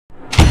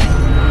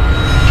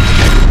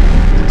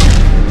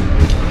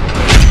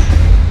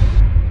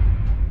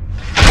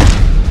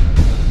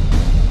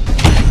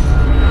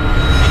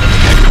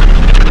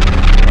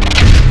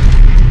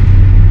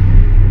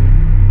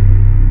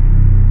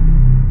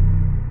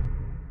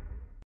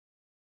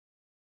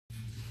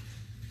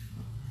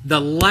The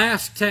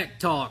last Tech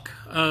Talk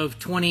of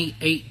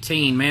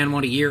 2018. Man,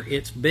 what a year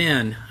it's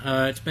been.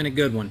 It's been a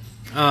good one.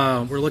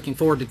 We're looking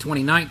forward to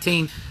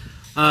 2019.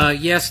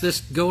 Yes,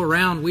 this go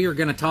around we are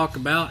going to talk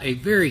about a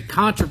very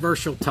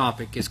controversial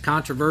topic. As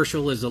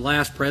controversial as the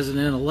last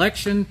president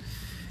election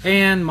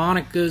and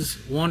Monica's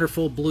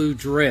wonderful blue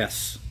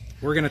dress.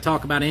 We're going to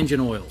talk about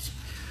engine oils.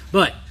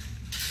 But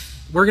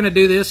we're going to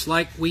do this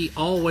like we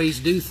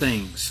always do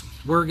things.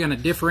 We're going to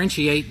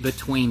differentiate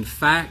between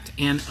fact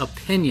and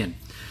opinion.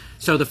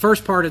 So the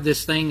first part of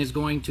this thing is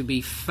going to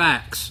be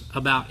facts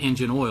about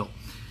engine oil.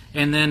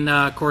 And then,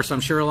 of course,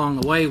 I'm sure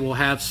along the way we'll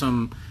have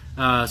some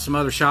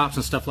other shops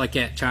and stuff like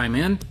that chime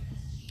in.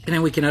 And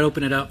then we can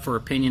open it up for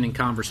opinion and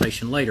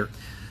conversation later.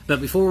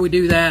 But before we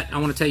do that, I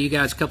want to tell you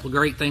guys a couple of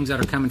great things that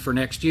are coming for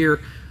next year.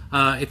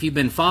 If you've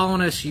been following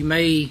us, you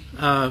may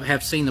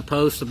have seen the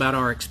post about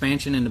our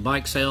expansion into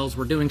bike sales.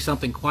 We're doing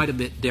something quite a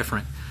bit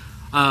different.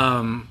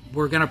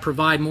 We're going to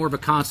provide more of a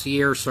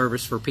concierge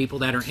service for people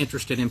that are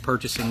interested in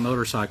purchasing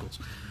motorcycles.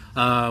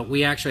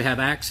 We actually have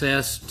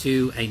access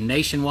to a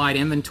nationwide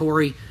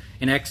inventory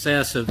in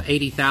excess of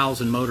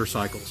 80,000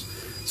 motorcycles.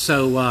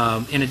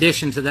 So in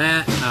addition to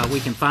that, we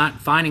can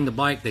finding the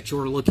bike that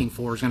you're looking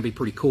for is going to be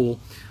pretty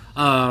cool.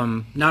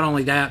 Not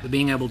only that, but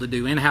being able to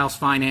do in-house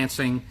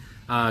financing,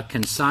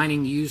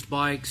 consigning used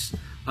bikes,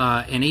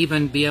 and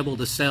even be able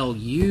to sell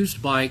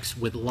used bikes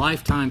with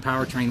lifetime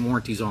powertrain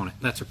warranties on it.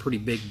 That's a pretty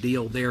big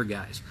deal there,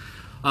 guys.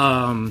 We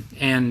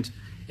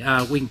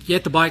can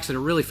get the bikes at a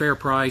really fair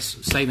price,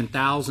 saving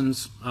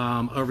thousands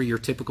over your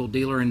typical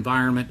dealer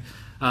environment,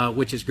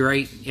 which is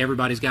great.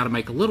 Everybody's got to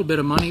make a little bit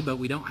of money, but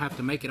we don't have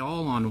to make it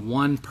all on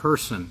one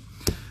person.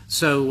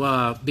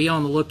 So be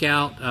on the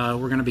lookout.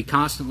 We're going to be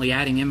constantly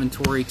adding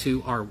inventory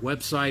to our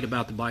website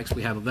about the bikes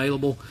we have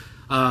available.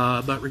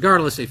 But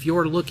regardless, if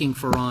you're looking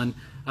for one,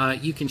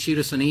 you can shoot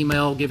us an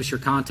email, give us your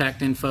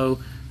contact info.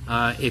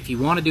 If you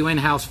want to do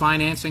in-house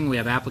financing, we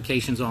have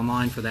applications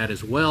online for that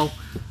as well.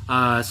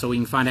 So we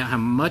can find out how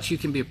much you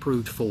can be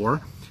approved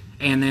for,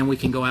 and then we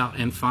can go out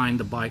and find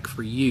the bike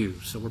for you.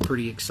 So we're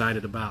pretty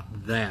excited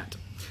about that.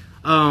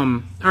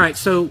 All right,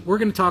 so we're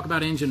going to talk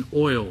about engine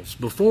oils.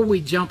 Before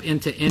we jump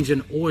into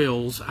engine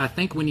oils, I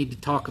think we need to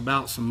talk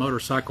about some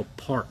motorcycle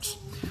parts.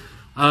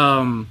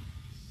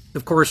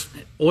 Of course,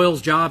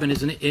 oil's job in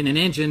an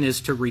engine is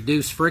to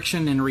reduce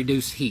friction and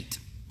reduce heat.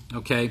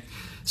 Okay,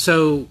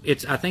 so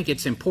I think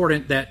it's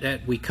important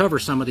that we cover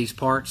some of these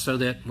parts so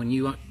that when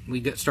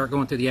we start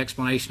going through the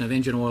explanation of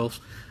engine oils,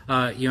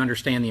 you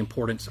understand the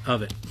importance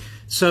of it.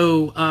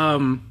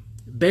 So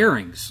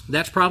bearings,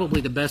 that's probably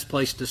the best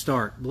place to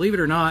start. Believe it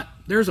or not,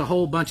 there's a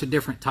whole bunch of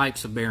different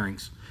types of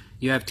bearings.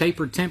 You have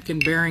tapered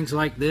Timken bearings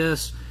like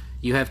this.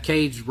 You have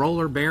caged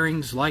roller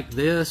bearings like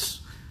this.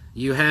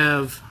 You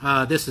have,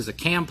 this is a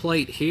cam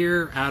plate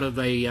here out of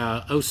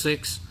a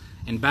 06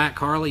 and back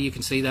Harley. You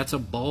can see that's a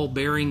ball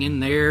bearing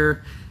in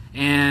there.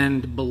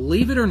 And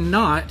believe it or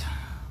not,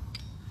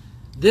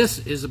 this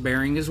is a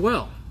bearing as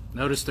well.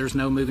 Notice there's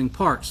no moving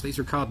parts. These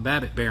are called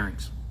Babbitt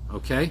bearings,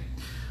 okay?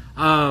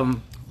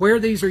 Where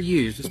these are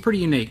used, it's pretty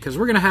unique because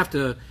we're going to have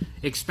to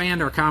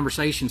expand our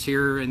conversations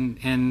here.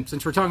 And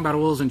since we're talking about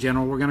oils in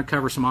general, we're going to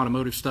cover some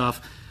automotive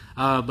stuff.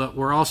 But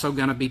we're also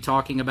going to be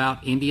talking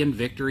about Indian,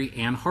 Victory,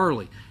 and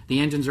Harley. The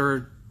engines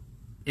are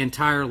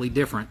entirely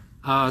different.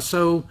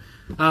 So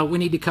we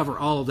need to cover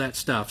all of that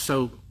stuff.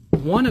 So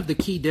one of the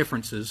key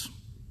differences,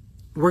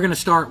 we're going to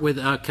start with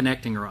a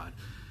connecting rod.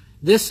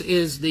 This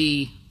is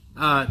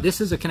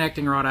a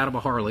connecting rod out of a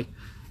Harley,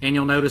 and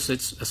you'll notice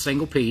it's a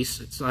single piece.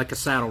 It's like a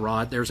saddle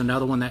rod. There's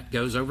another one that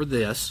goes over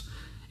this.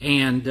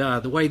 And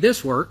the way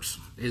this works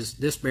is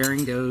this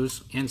bearing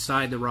goes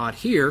inside the rod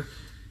here,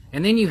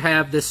 and then you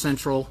have this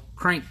central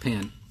crank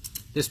pin.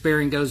 This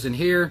bearing goes in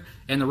here,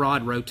 and the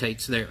rod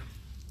rotates there.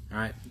 All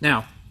right.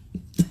 Now,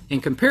 in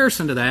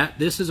comparison to that,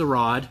 this is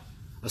a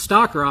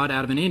stock rod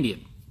out of an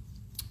Indian.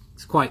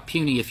 It's quite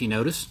puny, if you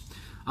notice,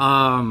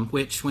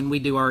 which when we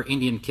do our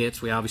Indian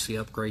kits, we obviously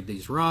upgrade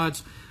these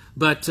rods.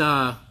 But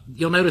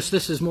you'll notice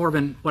this is more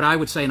of what I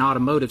would say an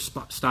automotive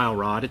style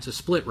rod. It's a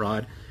split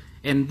rod,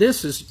 and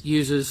this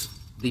uses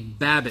the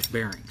Babbitt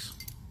bearings.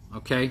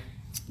 Okay.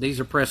 These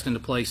are pressed into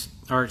place,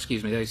 or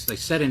excuse me, they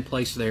set in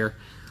place there.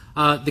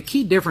 The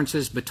key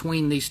differences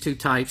between these two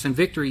types, and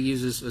Victory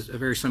uses a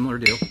very similar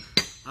deal,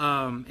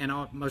 and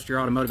most of your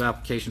automotive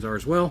applications are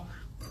as well.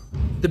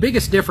 The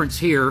biggest difference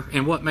here,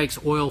 and what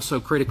makes oil so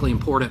critically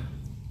important,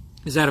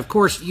 is that, of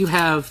course, you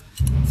have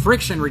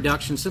friction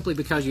reduction simply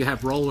because you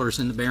have rollers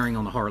in the bearing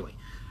on the Harley.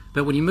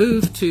 But when you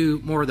move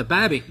to more of the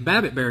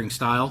Babbitt bearing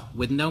style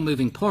with no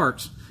moving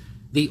parts,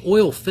 the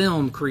oil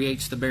film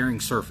creates the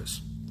bearing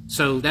surface.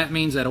 So that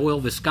means that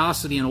oil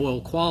viscosity and oil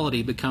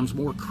quality becomes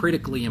more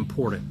critically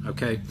important,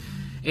 okay?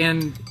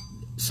 And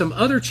some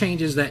other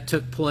changes that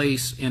took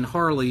place in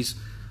Harleys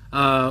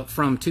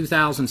from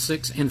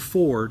 2006 and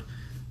forward,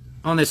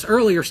 on this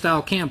earlier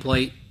style cam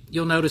plate,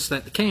 you'll notice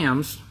that the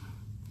cams,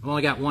 I've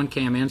only got one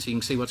cam in so you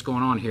can see what's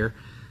going on here.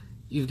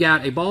 You've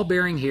got a ball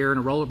bearing here and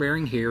a roller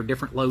bearing here,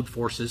 different load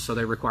forces, so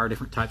they require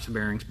different types of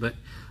bearings. But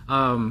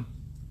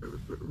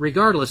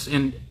regardless,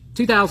 and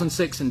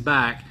 2006 and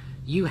back,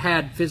 you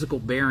had physical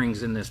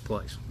bearings in this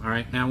place. All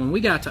right. Now, when we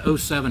got to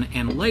 07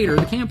 and later,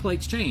 the cam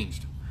plates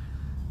changed.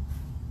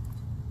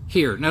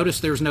 Here, notice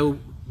there's no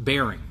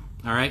bearing.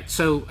 All right.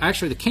 So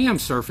actually, the cam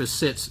surface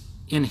sits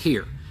in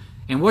here.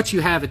 And what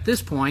you have at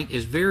this point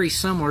is very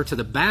similar to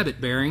the Babbitt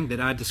bearing that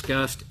I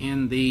discussed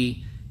in the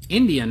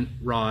Indian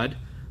rod,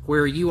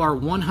 where you are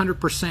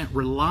 100%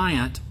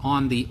 reliant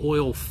on the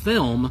oil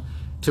film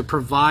to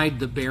provide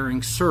the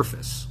bearing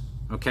surface.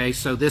 Okay,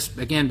 so this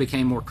again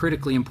became more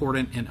critically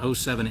important in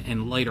 07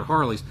 and later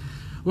Harleys.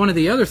 One of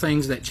the other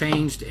things that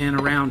changed in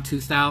around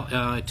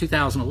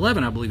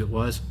 2011, I believe it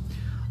was,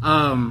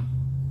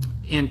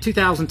 in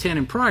 2010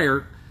 and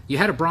prior, you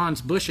had a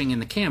bronze bushing in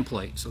the cam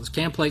plate. So this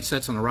cam plate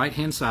sits on the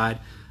right-hand side,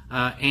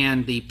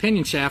 and the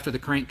pinion shaft of the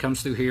crank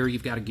comes through here.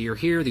 You've got a gear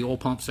here. The oil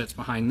pump sits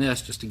behind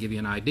this, just to give you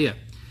an idea.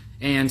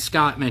 And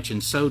Scott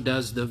mentioned, so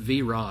does the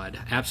V-Rod.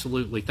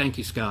 Absolutely. Thank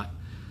you, Scott.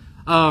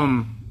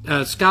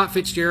 Scott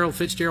Fitzgerald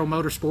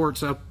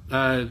Motorsports.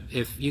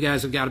 If you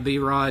guys have got a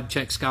V-Rod,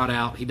 check Scott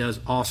out. He does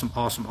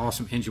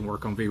awesome engine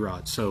work on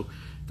V-Rods. So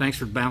thanks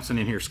for bouncing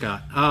in here,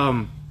 Scott.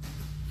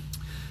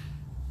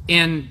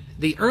 In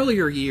the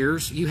earlier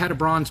years, you had a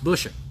bronze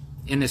bushing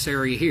in this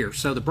area here.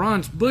 So the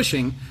bronze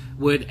bushing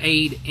would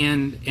aid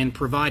in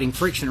providing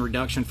friction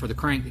reduction for the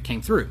crank that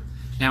came through.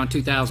 Now in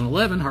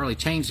 2011, Harley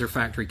changed their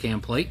factory cam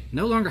plate.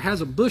 No longer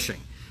has a bushing.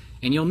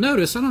 And you'll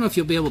notice, I don't know if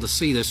you'll be able to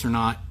see this or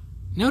not,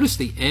 notice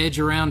the edge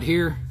around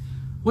here?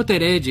 What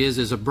that edge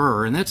is a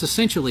burr, and that's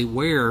essentially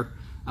wear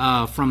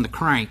from the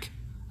crank,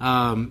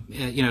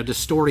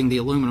 distorting the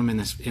aluminum in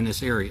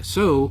this area.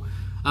 So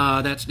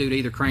that's due to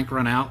either crank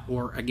run out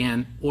or,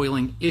 again,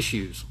 oiling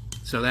issues.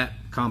 So that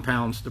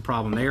compounds the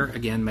problem there,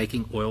 again,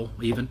 making oil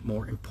even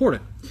more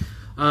important.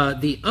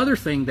 The other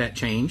thing that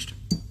changed,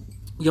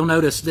 you'll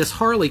notice this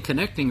Harley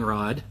connecting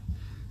rod,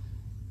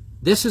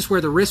 this is where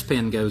the wrist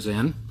pin goes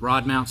in.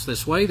 Rod mounts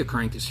this way, the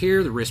crank is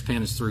here, the wrist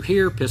pin is through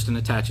here, piston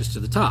attaches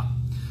to the top.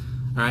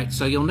 All right,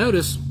 so you'll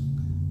notice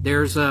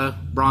there's a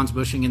bronze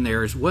bushing in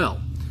there as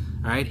well.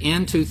 All right,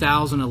 in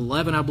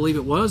 2011, I believe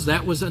it was,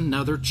 that was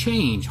another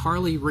change.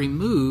 Harley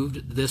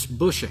removed this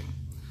bushing.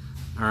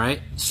 All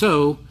right,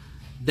 so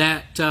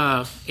that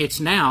it's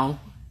now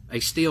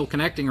a steel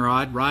connecting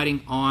rod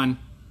riding on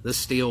the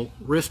steel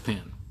wrist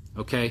pin.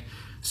 Okay,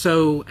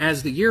 so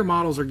as the year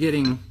models are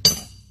getting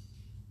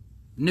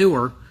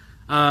newer,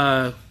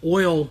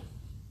 oil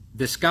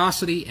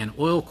viscosity and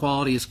oil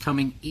quality is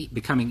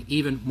becoming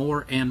even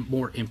more and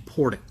more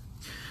important.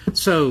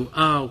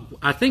 So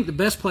I think the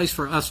best place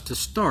for us to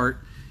start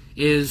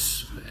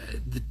is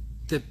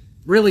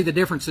really the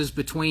differences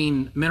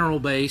between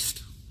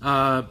mineral-based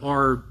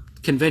or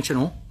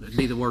conventional, would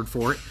be the word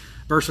for it,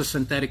 versus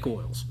synthetic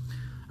oils.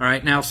 All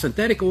right, now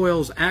synthetic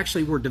oils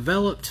actually were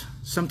developed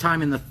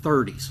sometime in the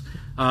 30s,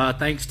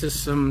 thanks to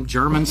some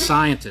German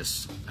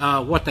scientists.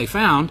 What they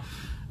found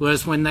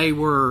was when they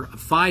were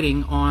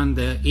fighting on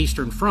the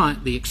Eastern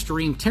Front, the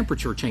extreme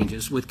temperature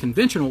changes. With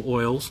conventional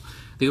oils,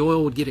 the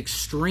oil would get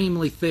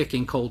extremely thick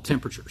in cold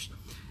temperatures.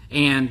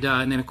 And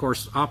then, of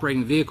course,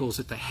 operating vehicles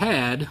that they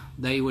had,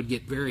 they would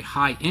get very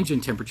high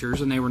engine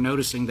temperatures, and they were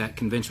noticing that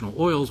conventional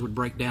oils would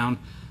break down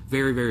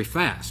very, very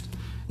fast.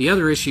 The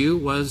other issue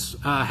was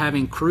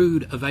having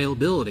crude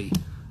availability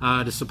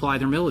to supply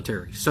their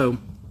military. So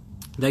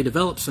they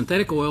developed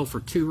synthetic oil for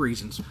two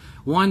reasons.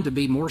 One, to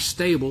be more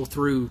stable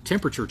through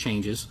temperature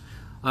changes,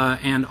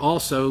 and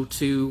also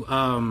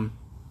to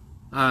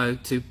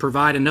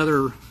provide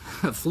another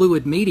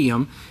fluid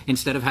medium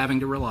instead of having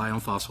to rely on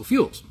fossil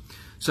fuels.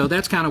 So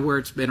that's kind of where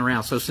it's been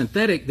around. So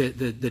synthetic,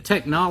 the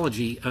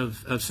technology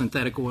of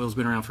synthetic oil has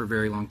been around for a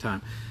very long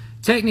time.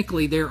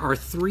 Technically, there are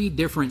 3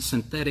 different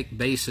synthetic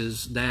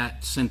bases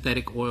that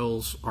synthetic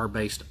oils are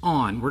based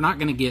on. We're not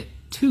going to get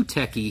too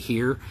techy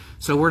here,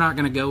 so we're not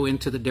going to go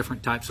into the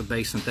different types of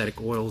base synthetic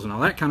oils and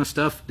all that kind of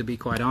stuff. To be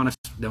quite honest,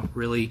 don't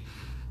really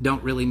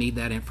need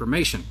that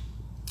information.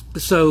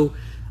 So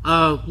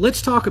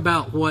let's talk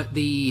about what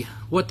the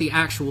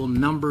actual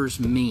numbers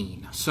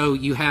mean. So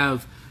you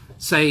have,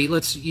 say,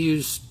 let's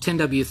use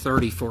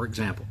 10W30 for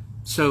example.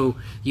 So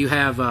you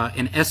have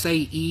an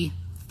SAE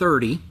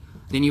 30,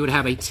 then you would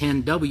have a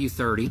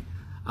 10W30,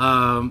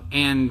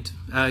 and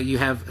you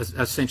have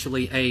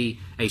essentially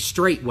a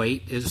straight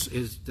weight is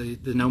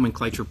the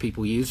nomenclature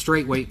people use,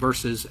 straight weight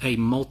versus a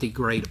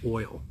multi-grade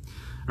oil.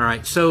 All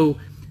right, so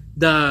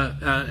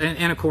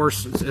and of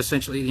course,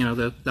 essentially, you know,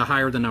 the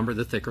higher the number,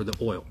 the thicker the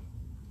oil.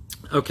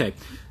 Okay,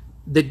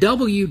 the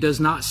W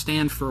does not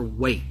stand for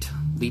weight.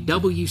 The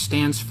W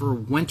stands for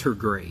winter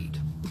grade.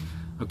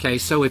 Okay,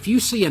 so if you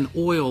see an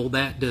oil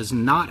that does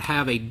not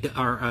have a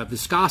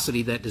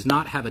viscosity that does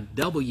not have a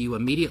W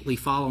immediately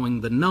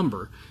following the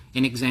number,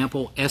 in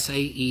example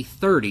SAE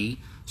 30,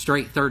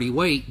 straight 30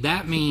 weight,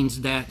 that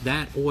means that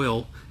that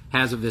oil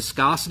has a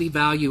viscosity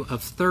value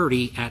of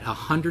 30 at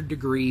 100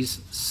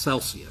 degrees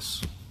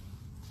Celsius.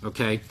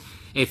 Okay,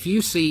 if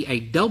you see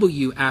a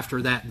W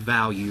after that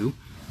value,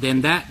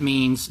 then that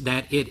means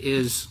that it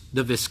is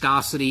the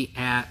viscosity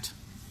at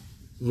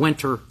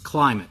winter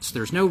climates.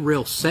 There's no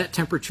real set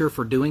temperature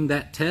for doing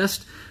that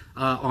test,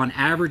 on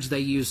average, they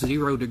use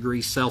 0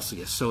 degrees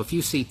Celsius. So if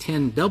you see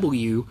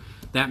 10W,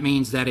 that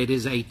means that it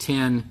is a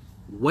 10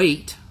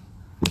 weight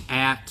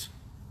at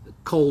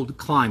cold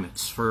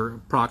climates for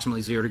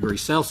approximately 0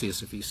 degrees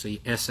Celsius. If you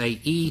see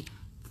SAE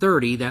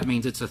 30, that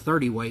means it's a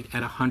 30 weight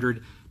at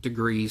 100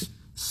 degrees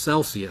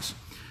Celsius.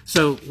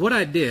 So what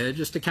I did,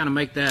 just to kind of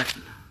make that,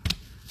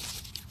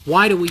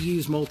 why do we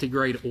use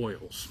multi-grade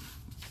oils?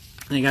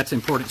 I think that's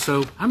important.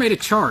 So I made a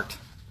chart.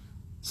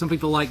 Some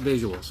people like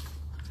visuals.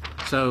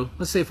 So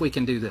let's see if we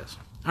can do this.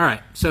 All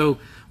right, so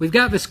we've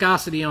got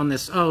viscosity on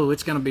this. Oh,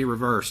 it's going to be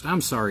reversed.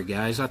 I'm sorry,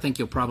 guys. I think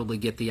you'll probably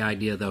get the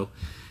idea, though.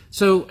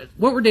 So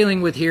what we're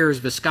dealing with here is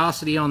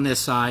viscosity on this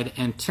side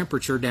and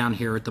temperature down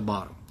here at the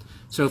bottom.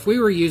 So if we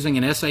were using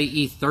an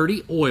SAE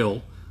 30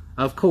 oil,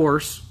 of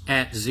course,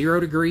 at 0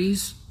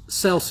 degrees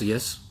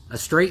Celsius, a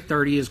straight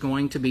 30 is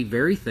going to be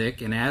very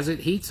thick, and as it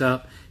heats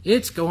up,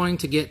 it's going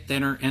to get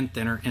thinner and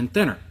thinner and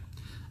thinner.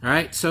 All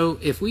right, so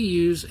if we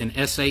use an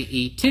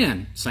SAE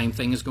 10, same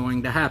thing is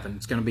going to happen.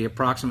 It's going to be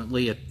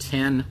approximately a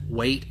 10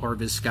 weight or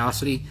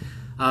viscosity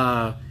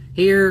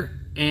here,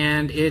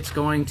 and it's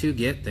going to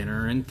get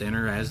thinner and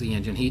thinner as the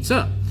engine heats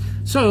up.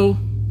 So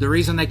the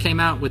reason they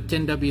came out with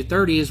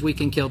 10W30 is we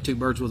can kill two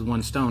birds with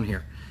one stone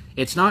here.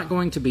 It's not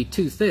going to be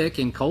too thick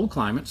in cold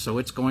climates, so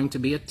it's going to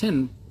be a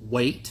 10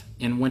 weight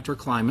in winter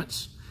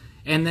climates.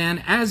 And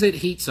then as it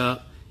heats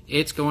up,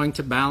 it's going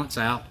to balance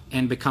out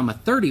and become a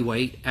 30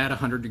 weight at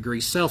 100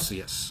 degrees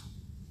Celsius.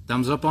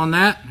 Thumbs up on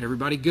that?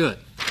 Everybody good?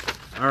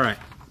 All right.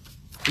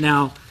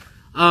 Now,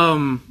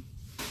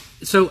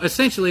 so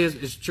essentially,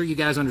 as sure you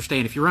guys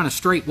understand, if you run a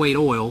straight weight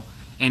oil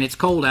and it's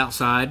cold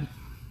outside,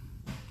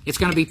 it's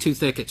going to be too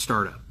thick at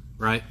startup,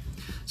 right?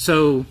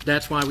 So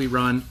that's why we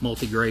run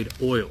multi-grade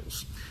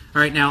oils.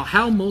 All right, now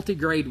how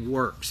multi-grade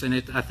works, and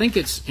I think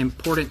it's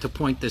important to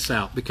point this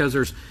out because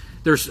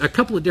there's a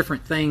couple of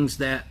different things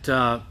that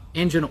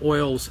engine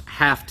oils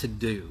have to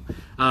do.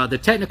 The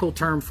technical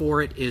term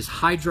for it is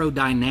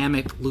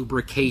hydrodynamic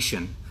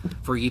lubrication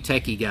for you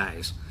techie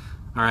guys.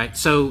 All right,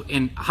 so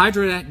in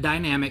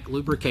hydrodynamic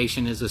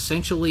lubrication is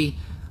essentially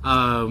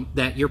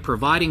that you're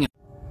providing.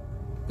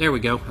 There we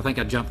go. I think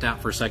I jumped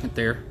out for a second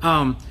there.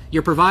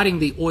 You're providing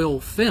the oil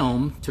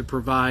film to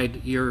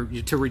provide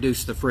to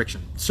reduce the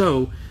friction.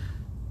 So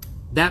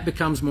that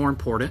becomes more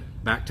important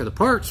back to the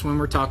parts when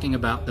we're talking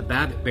about the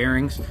Babbitt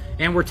bearings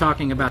and we're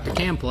talking about the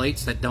cam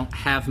plates that don't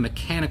have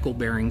mechanical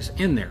bearings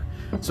in there.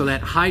 So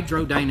that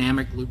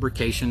hydrodynamic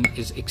lubrication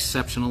is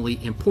exceptionally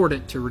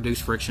important to reduce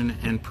friction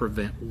and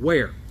prevent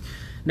wear.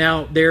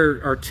 Now,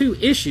 there are two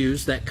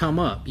issues that come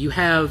up. You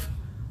have,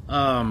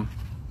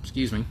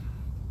 excuse me,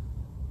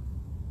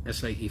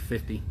 SAE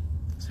 50.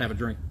 Let's have a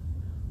drink.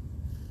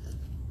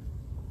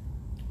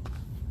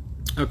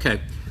 Okay.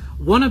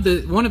 One of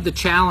the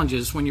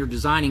challenges when you're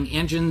designing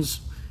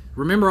engines,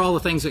 remember all the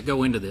things that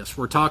go into this.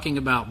 We're talking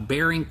about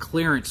bearing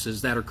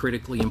clearances that are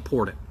critically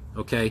important,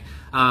 okay?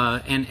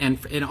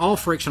 And all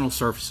frictional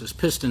surfaces,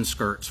 piston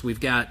skirts. We've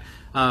got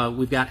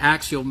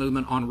axial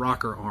movement on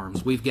rocker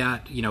arms. We've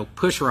got, you know,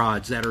 push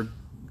rods that are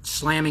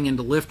slamming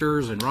into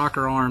lifters and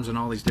rocker arms and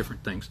all these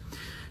different things.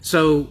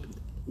 So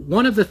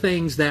one of the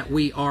things that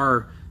we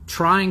are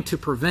trying to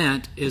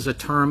prevent is a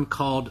term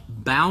called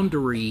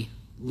boundary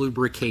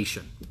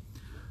lubrication.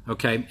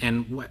 Okay,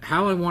 and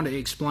how I want to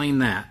explain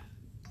that.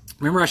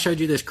 Remember I showed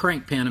you this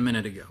crank pin a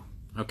minute ago.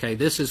 Okay,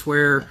 this is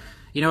where,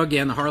 you know,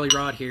 again, the Harley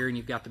rod here and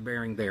you've got the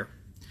bearing there.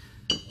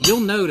 You'll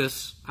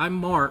notice I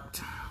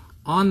marked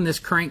on this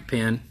crank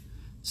pin,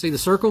 see the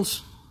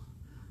circles?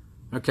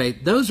 Okay,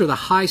 those are the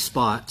high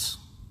spots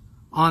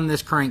on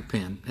this crank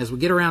pin. As we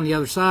get around the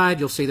other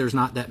side, you'll see there's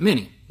not that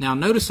many. Now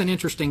notice an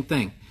interesting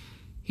thing.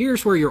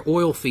 Here's where your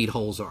oil feed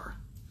holes are.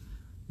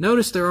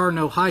 Notice there are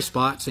no high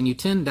spots and you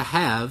tend to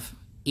have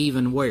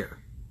even wear.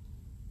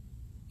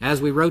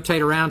 As we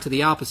rotate around to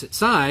the opposite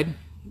side,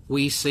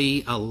 we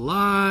see a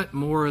lot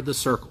more of the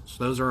circles.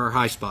 Those are our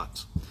high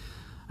spots.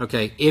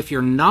 Okay, if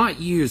you're not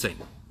using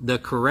the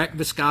correct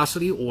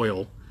viscosity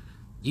oil,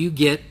 you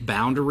get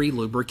boundary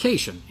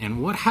lubrication.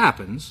 And what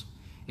happens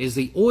is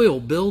the oil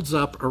builds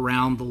up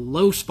around the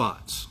low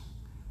spots,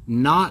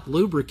 not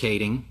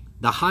lubricating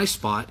the high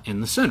spot in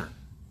the center.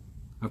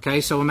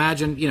 Okay, so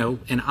imagine, you know,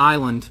 an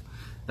island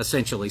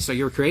essentially. So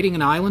you're creating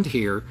an island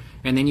here,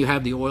 and then you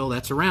have the oil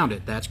that's around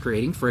it. That's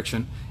creating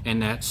friction,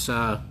 and that's,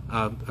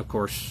 of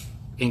course,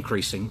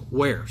 increasing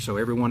wear. So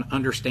everyone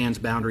understands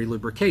boundary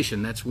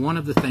lubrication. That's one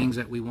of the things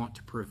that we want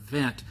to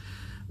prevent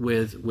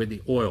with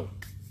the oil.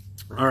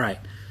 All right.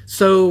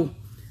 So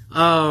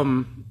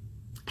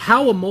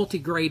how a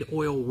multi-grade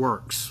oil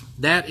works,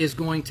 that is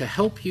going to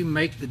help you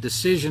make the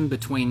decision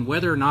between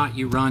whether or not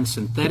you run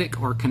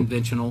synthetic or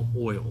conventional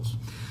oils.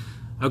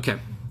 Okay.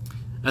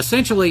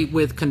 Essentially,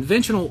 with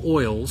conventional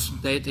oils,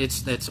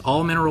 that's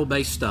all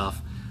mineral-based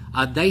stuff,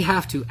 they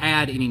have to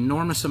add an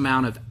enormous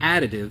amount of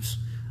additives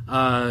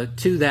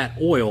to that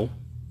oil,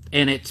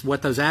 and it's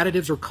what those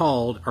additives are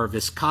called are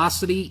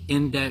viscosity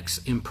index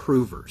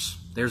improvers.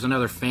 There's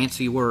another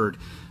fancy word,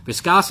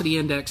 viscosity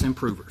index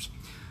improvers.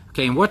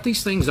 Okay, and what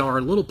these things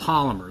are little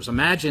polymers.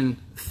 Imagine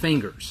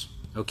fingers,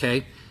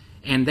 okay?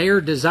 And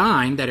they're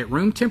designed that at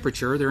room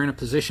temperature, they're in a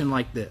position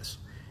like this.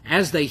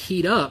 As they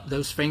heat up,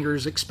 those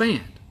fingers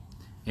expand.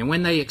 And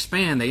when they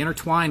expand, they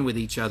intertwine with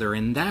each other,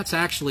 and that's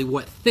actually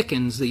what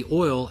thickens the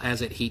oil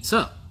as it heats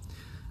up.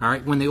 All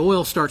right, when the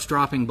oil starts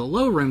dropping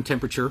below room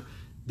temperature,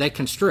 they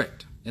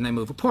constrict and they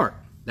move apart.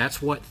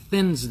 That's what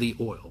thins the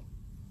oil.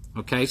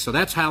 Okay, so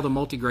that's how the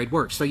multigrade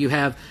works. So you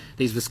have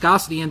these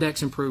viscosity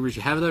index improvers,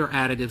 you have other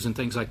additives and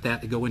things like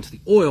that go into the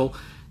oil,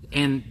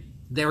 and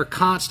they're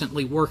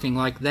constantly working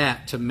like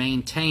that to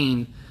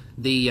maintain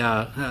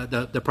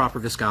the proper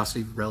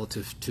viscosity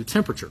relative to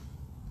temperature.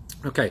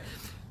 Okay,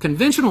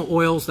 conventional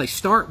oils, they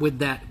start with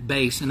that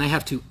base and they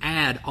have to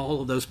add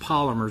all of those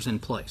polymers in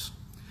place.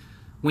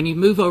 When you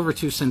move over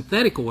to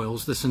synthetic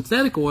oils, the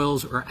synthetic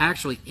oils are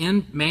actually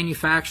in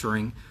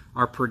manufacturing,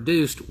 are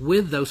produced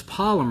with those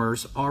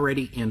polymers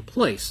already in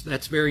place.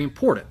 That's very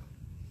important.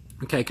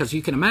 Okay, because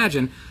you can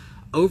imagine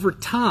over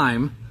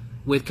time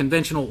with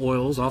conventional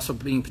oils, also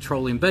being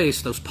petroleum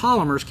based, those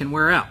polymers can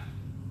wear out.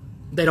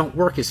 They don't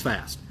work as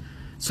fast.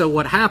 So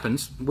what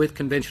happens with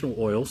conventional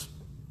oils,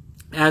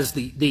 as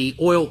the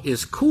oil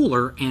is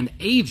cooler and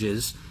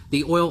ages,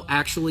 the oil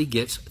actually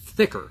gets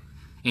thicker.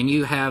 And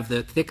you have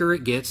the thicker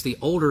it gets, the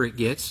older it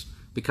gets,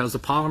 because the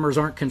polymers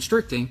aren't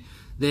constricting,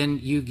 then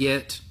you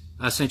get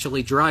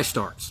essentially dry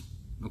starts.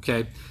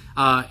 Okay,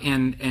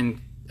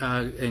 in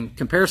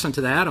comparison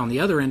to that, on the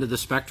other end of the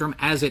spectrum,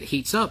 as it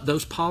heats up,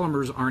 those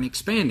polymers aren't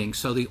expanding,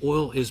 so the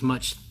oil is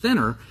much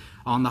thinner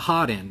on the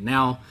hot end.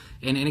 Now,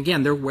 and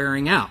again, they're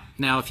wearing out.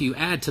 Now, if you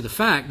add to the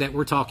fact that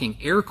we're talking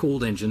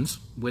air-cooled engines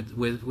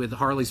with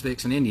Harleys,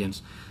 Vicks, and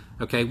Indians,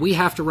 okay, we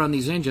have to run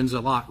these engines a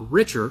lot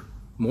richer,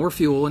 more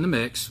fuel in the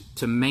mix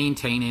to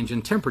maintain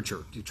engine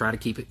temperature, to try to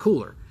keep it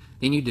cooler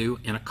than you do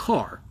in a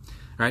car.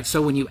 Right?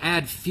 So when you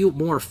add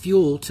more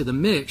fuel to the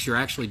mix, you're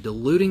actually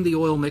diluting the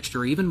oil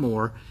mixture even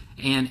more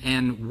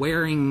and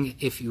wearing,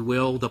 if you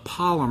will, the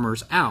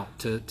polymers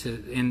out,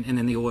 and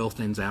then the oil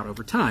thins out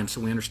over time. So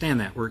we understand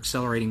that. We're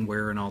accelerating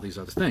wear and all these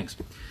other things.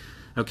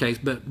 Okay,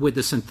 but with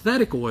the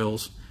synthetic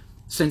oils,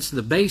 since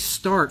the base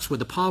starts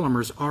with the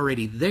polymers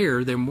already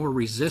there, they're more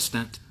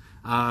resistant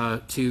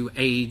to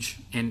age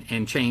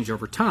and change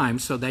over time,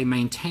 so they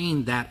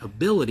maintain that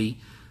ability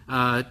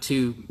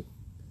to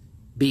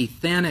be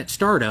thin at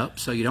startup,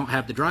 so you don't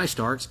have the dry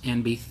starts,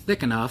 and be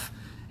thick enough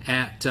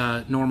at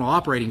normal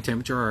operating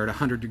temperature, or at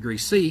 100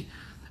 degrees C,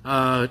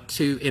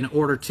 in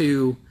order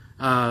to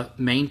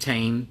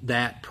maintain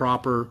that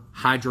proper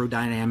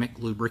hydrodynamic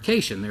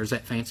lubrication. There's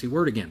that fancy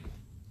word again.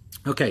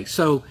 Okay,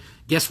 so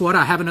guess what?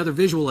 I have another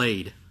visual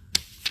aid.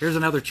 Here's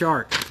another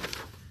chart,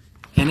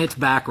 and it's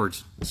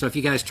backwards. So if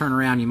you guys turn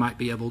around, you might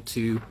be able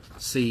to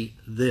see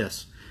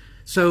this.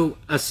 So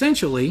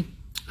essentially,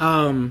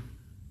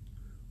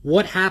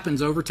 what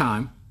happens over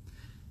time,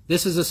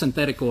 this is a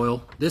synthetic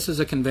oil, this is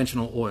a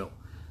conventional oil.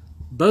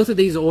 Both of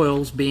these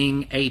oils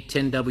being a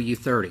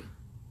 10W30.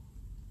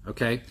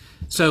 Okay,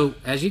 so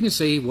as you can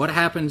see, what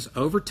happens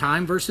over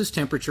time versus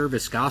temperature,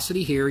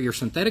 viscosity here, your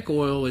synthetic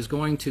oil is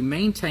going to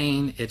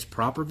maintain its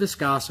proper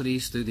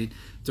viscosities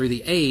through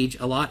the age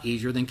a lot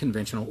easier than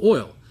conventional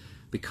oil.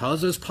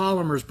 Because those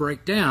polymers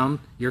break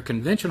down, your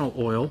conventional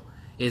oil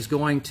is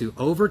going to,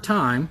 over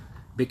time,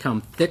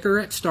 become thicker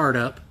at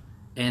startup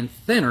and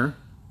thinner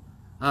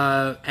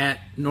at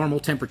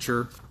normal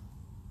temperature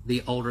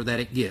the older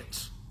that it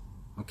gets.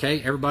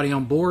 Okay, everybody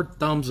on board?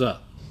 Thumbs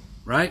up.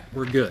 Right?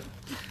 We're good.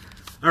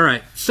 All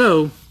right,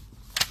 so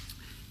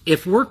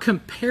if we're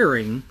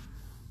comparing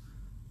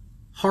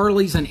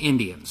Harleys and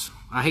Indians,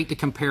 I hate to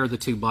compare the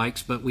two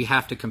bikes, but we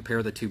have to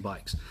compare the two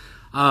bikes.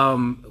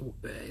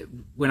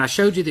 When I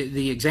showed you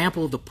the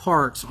example of the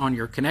parts on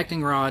your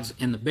connecting rods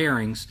and the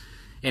bearings,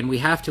 and we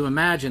have to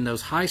imagine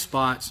those high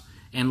spots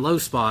and low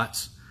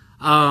spots.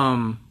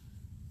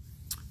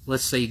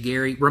 Let's see,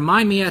 Gary.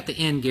 Remind me at the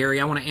end, Gary.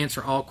 I want to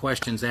answer all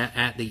questions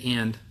at the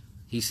end.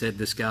 He said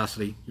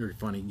viscosity. You're a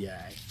funny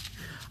guy.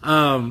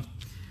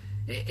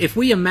 If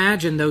we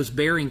imagine those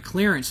bearing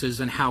clearances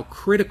and how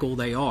critical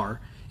they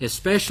are,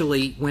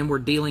 especially when we're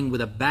dealing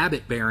with a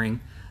Babbitt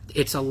bearing,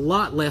 it's a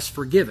lot less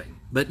forgiving.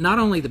 But not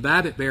only the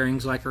Babbitt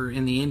bearings like are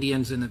in the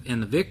Indians and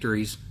the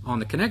Victories on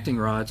the connecting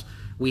rods,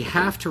 we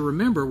have to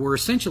remember we're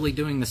essentially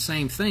doing the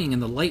same thing in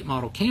the late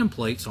model cam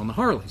plates on the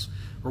Harleys,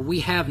 where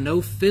we have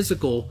no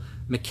physical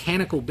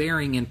mechanical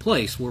bearing in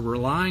place. We're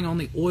relying on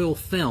the oil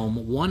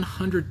film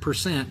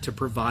 100% to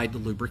provide the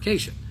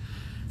lubrication.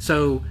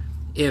 So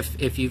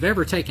if you've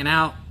ever taken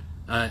out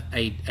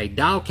a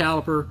dial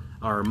caliper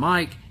or a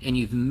mic and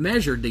you've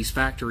measured these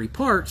factory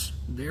parts,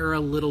 they're a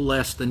little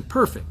less than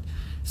perfect.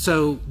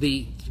 So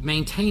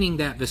maintaining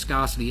that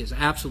viscosity is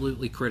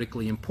absolutely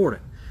critically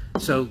important.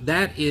 So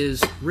that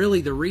is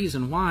really the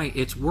reason why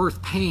it's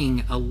worth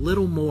paying a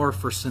little more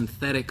for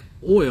synthetic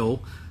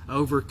oil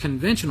over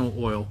conventional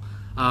oil.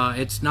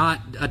 It's not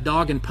a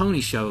dog and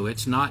pony show.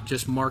 It's not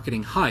just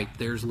marketing hype.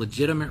 There's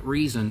legitimate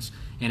reasons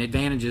and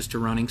advantages to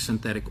running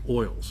synthetic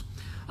oils.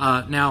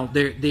 Now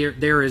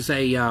there is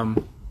a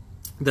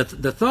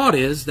the thought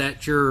is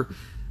that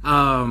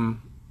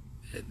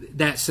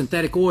that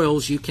synthetic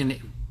oils, you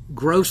can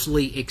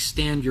grossly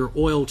extend your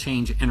oil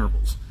change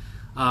intervals.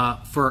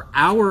 For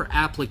our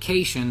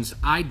applications,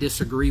 I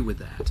disagree with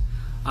that.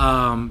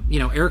 You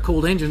know,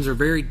 air-cooled engines are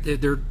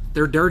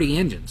they're dirty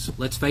engines,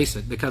 let's face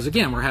it, because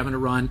again, we're having to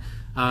run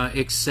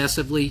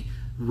excessively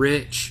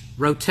rich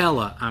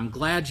Rotella. I'm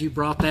glad you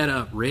brought that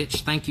up,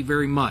 Rich. Thank you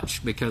very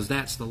much, because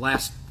that's the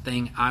last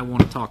thing I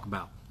want to talk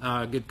about.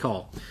 Good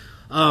call.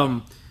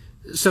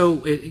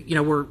 So, you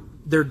know,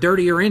 they're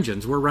dirtier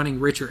engines. We're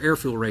running richer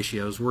air-fuel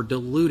ratios. We're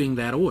diluting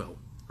that oil,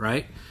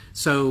 right?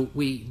 So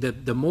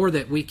the more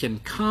that we can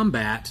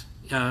combat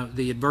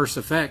the adverse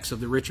effects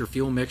of the richer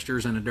fuel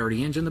mixtures in a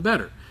dirty engine, the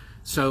better.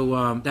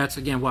 So that's,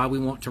 again, why we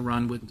want to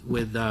run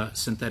with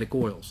synthetic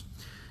oils.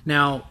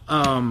 Now,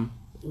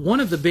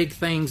 one of the big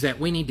things that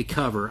we need to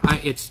cover,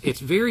 it's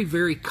very,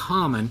 very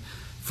common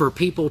for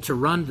people to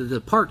run to the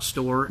parts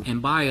store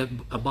and buy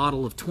a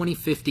bottle of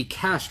 2050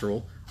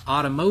 Castrol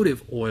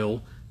automotive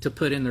oil to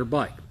put in their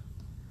bike.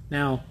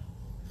 Now,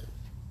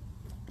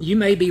 you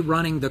may be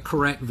running the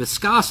correct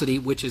viscosity,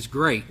 which is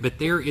great, but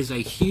there is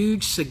a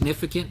huge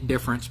significant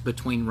difference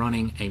between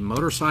running a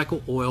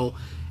motorcycle oil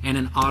and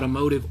an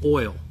automotive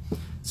oil.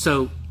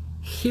 So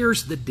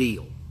here's the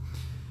deal.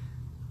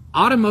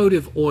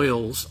 Automotive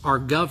oils are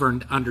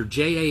governed under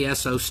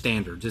JASO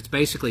standards. It's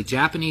basically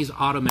Japanese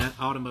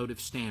automotive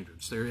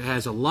standards. It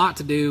has a lot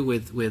to do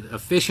with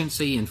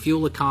efficiency and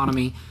fuel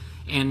economy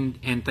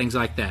and things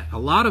like that. A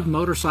lot of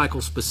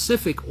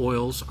motorcycle-specific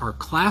oils are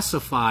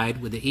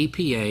classified with the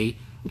EPA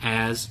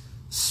as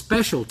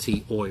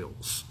specialty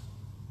oils.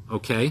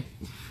 Okay?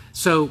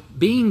 So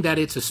being that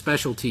it's a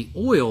specialty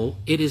oil,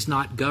 it is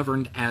not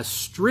governed as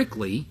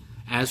strictly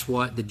as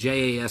what the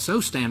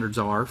JASO standards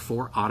are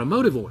for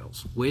automotive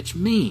oils, which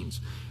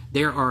means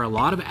there are a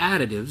lot of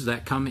additives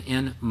that come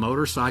in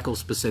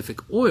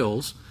motorcycle-specific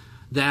oils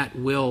that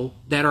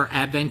are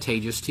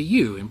advantageous to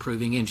you,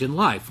 improving engine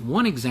life.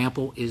 One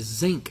example is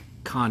zinc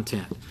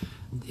content.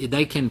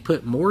 They can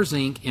put more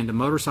zinc into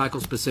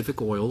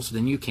motorcycle-specific oils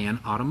than you can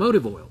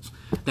automotive oils.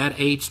 That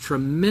aids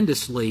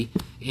tremendously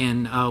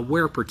in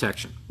wear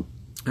protection.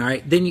 All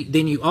right.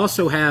 Then you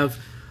also have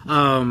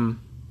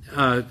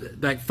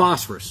like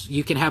phosphorus.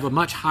 You can have a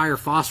much higher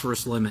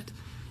phosphorus limit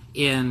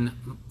in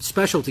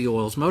specialty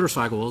oils,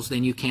 motorcycle oils,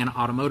 than you can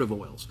automotive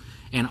oils.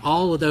 And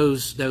all of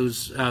those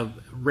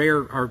rare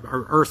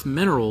or earth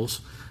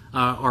minerals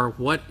are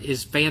what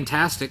is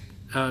fantastic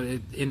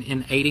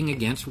in aiding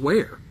against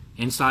wear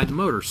inside the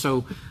motor.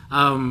 So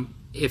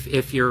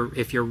if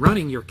you're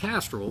running your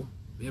Castrol,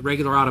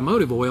 regular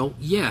automotive oil,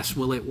 yes,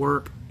 will it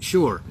work?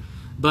 Sure.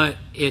 But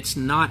it's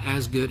not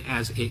as good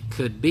as it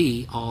could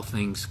be, all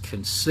things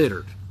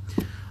considered.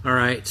 All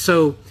right.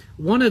 So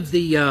one of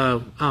the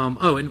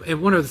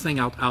and one other thing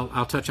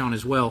I'll touch on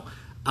as well.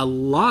 A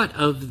lot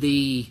of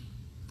the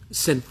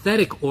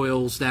synthetic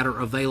oils that are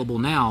available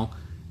now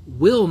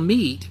will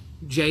meet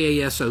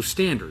JASO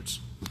standards.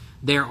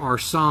 There are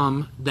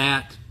some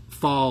that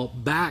fall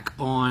back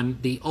on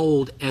the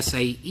old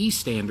SAE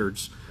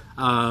standards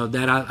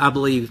that I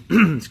believe,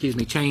 excuse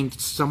me, changed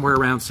somewhere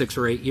around 6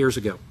 or 8 years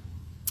ago.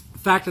 The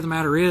fact of the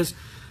matter is,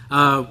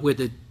 with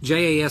the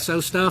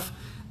JASO stuff,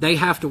 they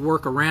have to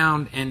work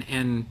around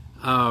and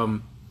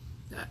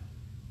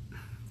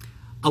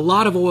a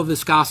lot of oil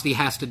viscosity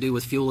has to do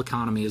with fuel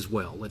economy as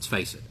well, let's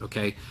face it,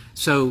 okay?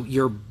 So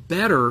your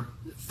better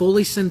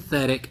fully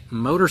synthetic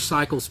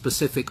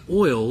motorcycle-specific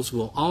oils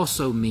will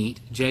also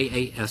meet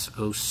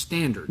JASO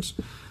standards.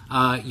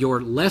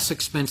 Your less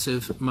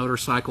expensive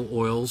motorcycle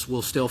oils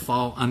will still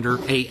fall under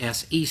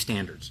ASE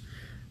standards.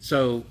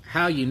 So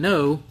how you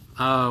know,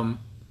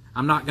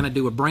 I'm not going to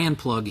do a brand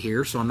plug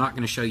here, so I'm not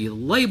going to show you the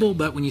label,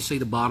 but when you see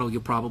the bottle,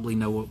 you'll probably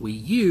know what we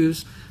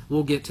use.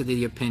 We'll get to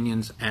the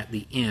opinions at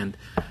the end.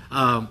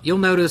 You'll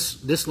notice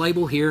this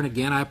label here, and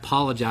again, I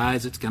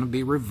apologize, it's going to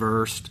be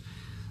reversed,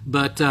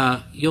 but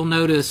you'll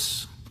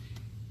notice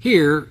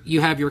here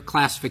you have your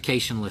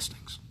classification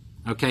listings.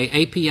 Okay,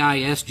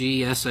 API,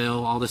 SG,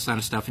 SL, all this kind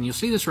of stuff, and you'll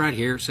see this right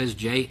here. It says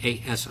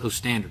JASO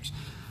standards.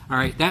 All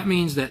right, that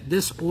means that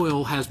this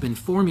oil has been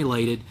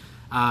formulated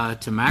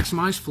to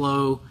maximize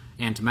flow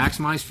and to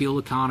maximize fuel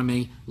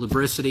economy,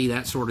 lubricity,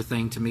 that sort of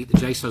thing, to meet the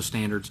JASO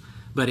standards,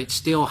 but it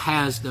still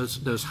has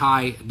those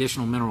high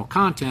additional mineral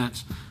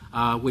contents,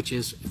 which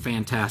is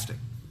fantastic.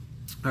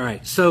 All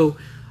right, so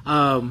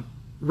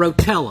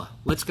Rotella,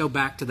 let's go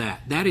back to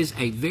that. That is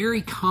a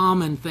very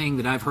common thing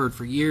that I've heard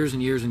for years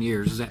and years and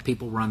years, is that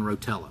people run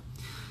Rotella.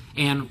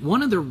 And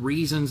one of the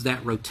reasons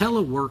that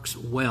Rotella works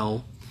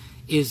well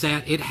is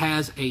that it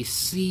has a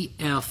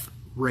CF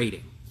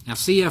rating. Now,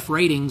 CF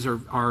ratings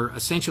are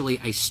essentially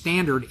a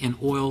standard in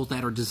oils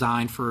that are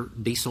designed for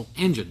diesel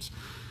engines.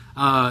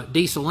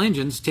 Diesel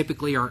engines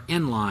typically are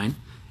inline,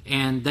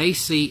 and they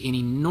see an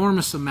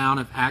enormous amount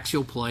of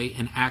axial play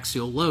and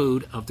axial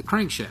load of the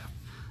crankshaft.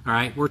 All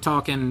right, we're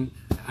talking,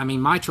 I mean,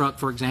 my truck,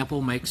 for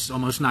example, makes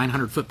almost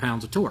 900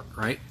 foot-pounds of torque,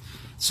 right?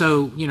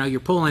 So, you know, you're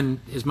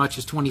pulling as much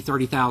as 20,000,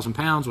 30,000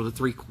 pounds with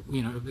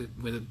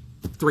a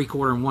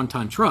 3/4 and 1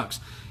 ton trucks,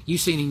 you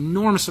see an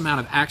enormous amount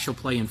of axial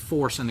play and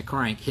force in the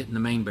crank hitting the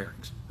main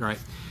bearings, right?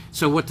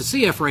 So what the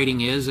CF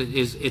rating is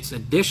it's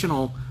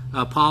additional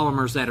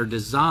polymers that are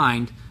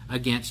designed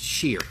against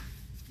shear,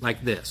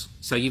 like this.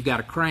 So you've got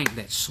a crank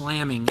that's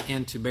slamming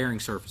into bearing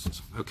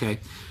surfaces, okay?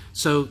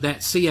 So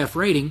that CF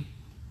rating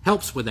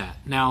helps with that.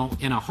 Now,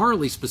 in a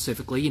Harley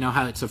specifically, you know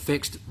how it's a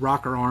fixed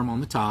rocker arm on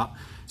the top,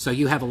 so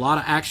you have a lot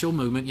of axial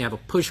movement. You have a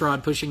push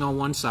rod pushing on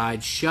one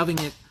side, shoving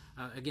it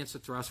against the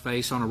thrust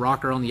face, on a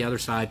rocker on the other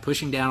side,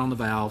 pushing down on the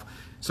valve,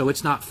 so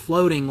it's not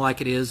floating like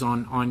it is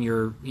on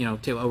your, you know,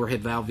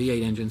 overhead valve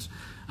V8 engines.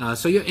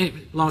 So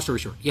long story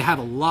short, you have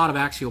a lot of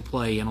axial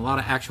play and a lot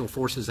of actual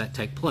forces that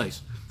take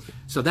place.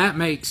 So that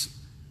makes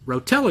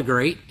Rotella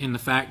great in the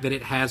fact that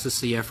it has a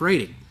CF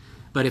rating.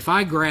 But if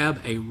I grab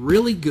a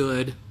really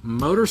good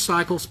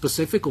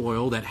motorcycle-specific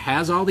oil that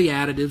has all the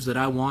additives that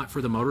I want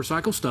for the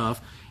motorcycle stuff,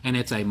 and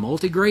it's a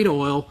multi-grade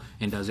oil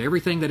and does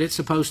everything that it's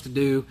supposed to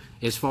do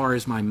as far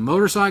as my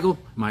motorcycle,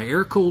 my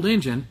air-cooled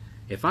engine,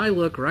 if I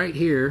look right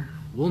here,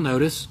 we'll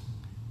notice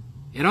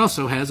it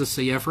also has a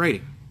CF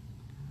rating.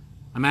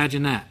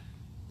 Imagine that.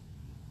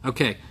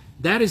 Okay,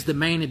 that is the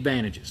main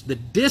advantages. The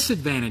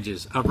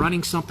disadvantages of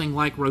running something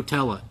like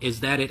Rotella is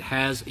that it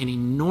has an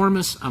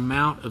enormous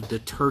amount of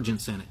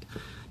detergents in it.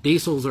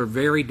 Diesels are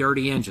very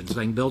dirty engines.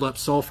 They can build up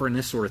sulfur and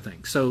this sort of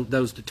thing. So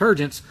those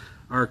detergents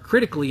are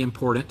critically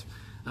important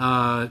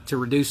to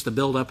reduce the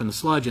buildup in the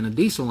sludge in a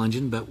diesel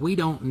engine, but we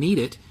don't need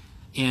it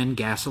in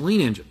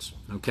gasoline engines.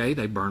 Okay,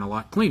 they burn a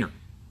lot cleaner.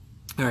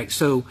 All right,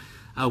 so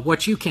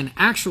what you can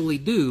actually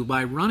do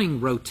by running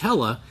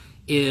Rotella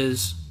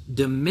is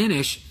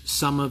diminish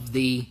some of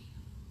the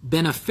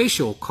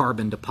beneficial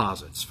carbon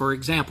deposits. For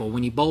example,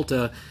 when you bolt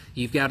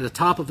you've got the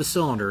top of the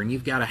cylinder and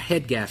you've got a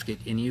head gasket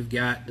and you've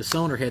got the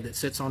cylinder head that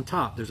sits on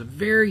top. There's a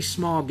very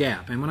small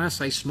gap, and when I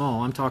say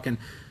small, I'm talking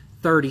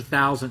 30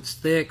 thousandths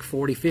thick,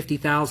 40, 50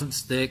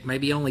 thousandths thick,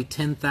 maybe only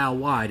 10 thou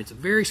wide. It's a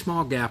very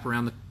small gap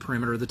around the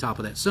perimeter of the top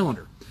of that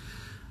cylinder.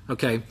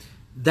 Okay,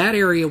 that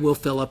area will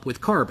fill up with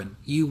carbon.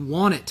 You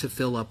want it to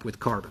fill up with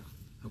carbon.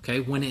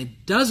 Okay, when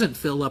it doesn't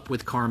fill up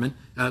with carbon,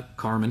 it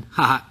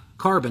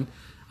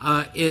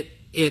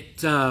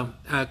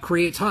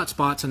creates hot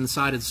spots in the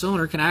side of the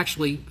cylinder, can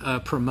actually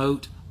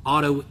promote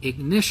auto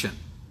ignition.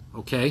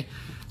 Okay,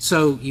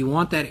 so you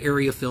want that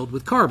area filled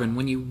with carbon.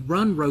 When you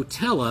run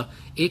Rotella,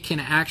 it can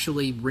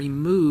actually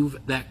remove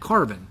that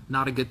carbon.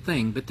 Not a good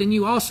thing. But then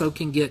you also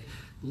can get,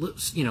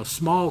 you know,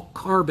 small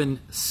carbon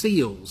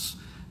seals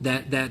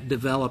that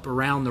develop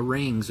around the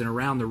rings and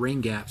around the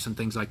ring gaps and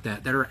things like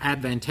that are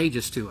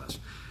advantageous to us.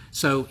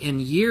 So in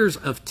years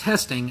of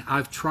testing,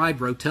 I've tried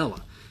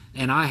Rotella,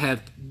 and I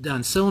have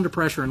done cylinder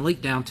pressure and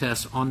leak down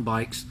tests on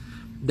bikes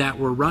that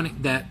were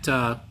running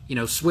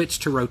switch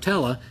to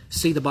Rotella,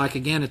 see the bike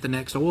again at the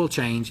next oil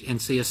change, and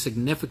see a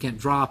significant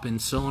drop in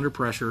cylinder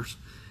pressures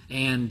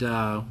and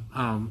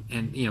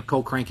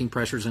cold cranking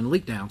pressures and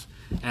leak downs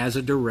as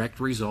a direct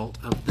result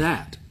of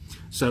that.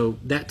 So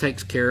that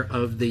takes care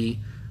of the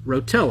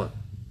Rotella.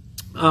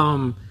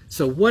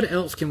 So what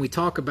else can we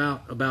talk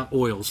about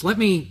oils? Let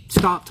me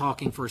stop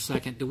talking for a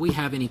second. Do we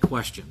have any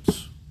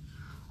questions?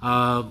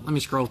 Let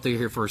me scroll through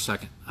here for a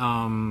second.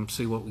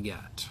 See what we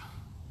got.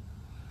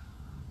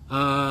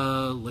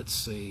 Let's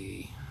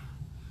see.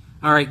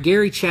 All right,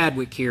 Gary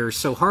Chadwick here.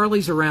 So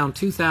Harley's around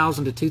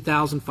 2000 to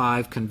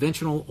 2005.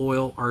 Conventional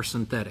oil or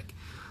synthetic.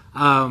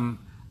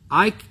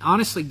 I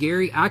honestly,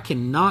 Gary, I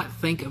cannot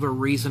think of a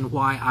reason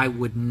why I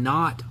would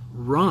not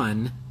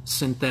run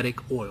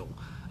synthetic oil.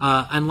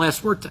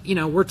 Unless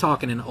we're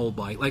talking an old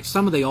bike, like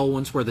some of the old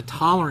ones where the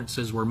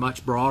tolerances were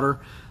much broader,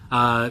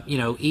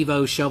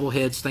 Evo, shovel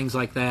heads, things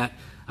like that.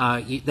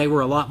 They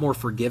were a lot more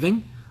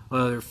forgiving.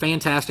 They're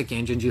fantastic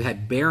engines. You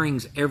had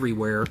bearings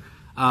everywhere.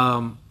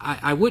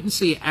 I wouldn't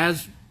see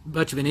as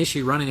much of an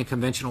issue running a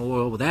conventional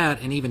oil with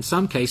that, and even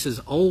some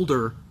cases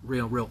older,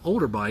 real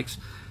older bikes,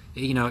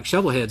 like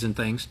shovel heads and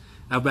things,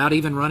 about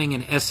even running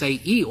an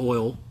SAE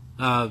oil,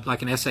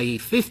 like an SAE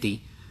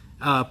 50.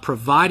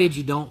 Provided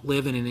you don't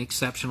live in an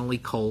exceptionally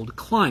cold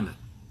climate.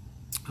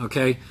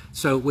 Okay,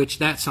 so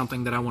that's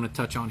something that I want to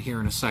touch on here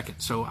in a second.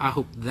 So I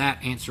hope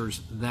that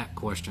answers that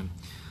question.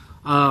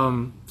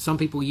 Some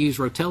people use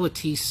Rotella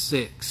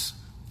T6.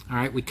 All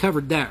right, we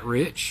covered that,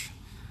 Rich.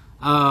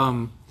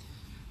 All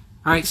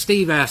right,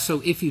 Steve asks,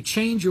 so if you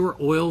change your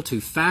oil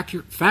to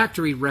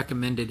factory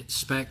recommended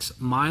specs,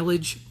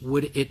 mileage,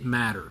 would it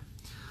matter?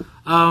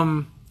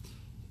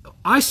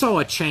 I saw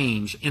a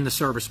change in the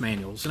service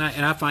manuals, and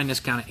I find this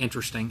kind of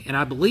interesting, and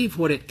I believe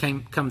what it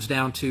comes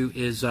down to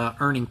is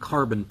earning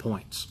carbon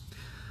points.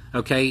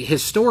 Okay,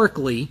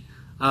 historically,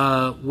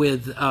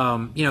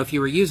 if you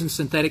were using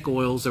synthetic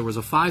oils, there was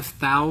a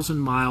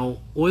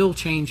 5,000-mile oil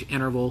change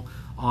interval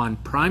on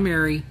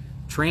primary,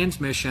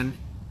 transmission,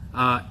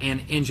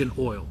 and engine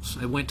oils.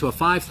 It went to a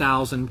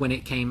 5,000 when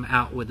it came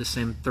out with the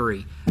Sim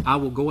 3. I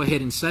will go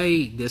ahead and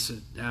say this,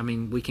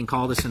 we can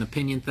call this an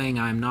opinion thing.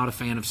 I am not a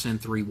fan of Sim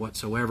 3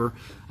 whatsoever,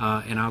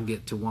 and I'll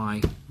get to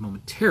why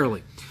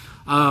momentarily.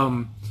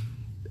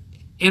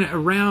 in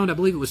around, I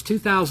believe it was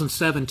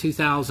 2007,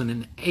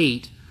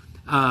 2008,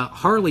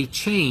 Harley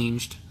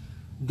changed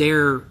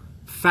their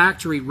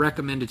factory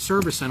recommended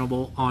service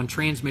interval on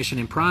transmission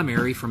and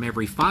primary from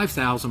every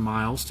 5,000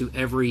 miles to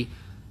every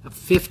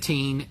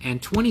 15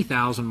 and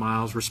 20,000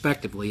 miles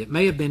respectively. It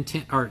may have been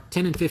 10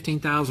 and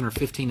 15,000 or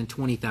 15 and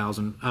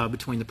 20,000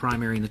 between the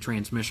primary and the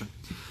transmission.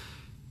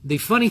 The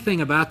funny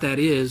thing about that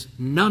is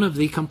none of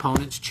the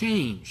components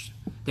changed.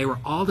 They were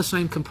all the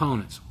same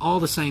components, all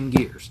the same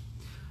gears.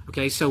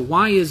 Okay, so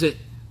why is it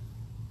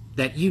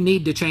that you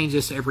need to change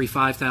this every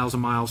 5,000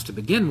 miles to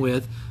begin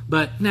with,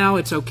 but now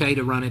it's okay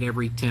to run it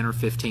every 10 or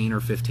 15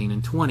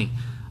 and 20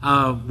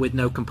 with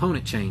no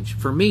component change?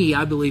 For me,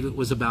 I believe it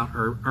was about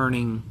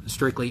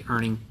strictly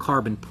earning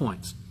carbon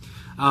points.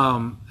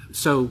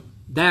 So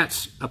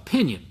that's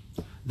opinion.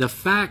 The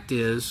fact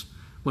is,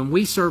 when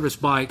we service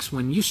bikes,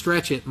 when you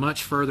stretch it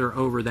much further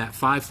over that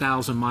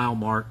 5,000 mile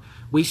mark,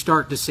 we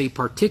start to see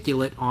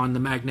particulate on the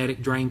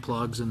magnetic drain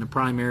plugs and the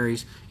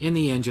primaries in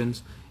the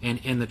engines and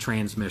in the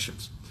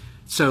transmissions.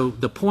 So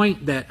the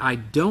point that I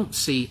don't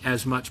see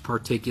as much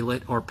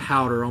particulate or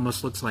powder,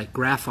 almost looks like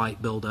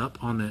graphite buildup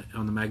on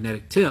the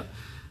magnetic tip,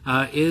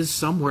 is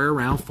somewhere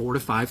around 4,000 to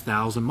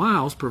 5,000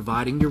 miles,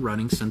 providing you're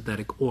running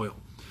synthetic oil.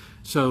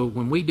 So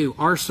when we do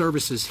our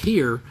services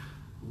here,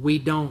 we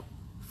don't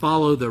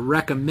follow the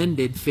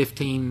recommended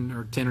 15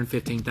 or 10 or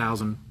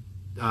 15,000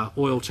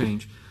 oil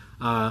change.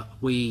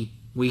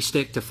 We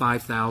stick to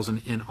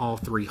 5,000 in all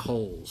three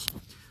holes.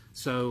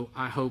 So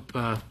I hope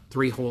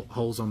 3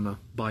 holes on the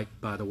bike,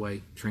 by the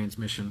way,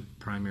 transmission,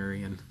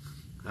 primary, and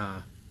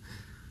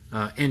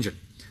engine.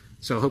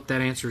 So I hope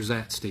that answers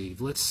that,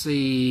 Steve. Let's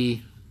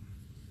see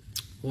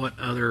what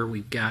other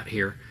we've got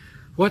here.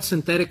 What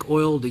synthetic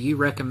oil do you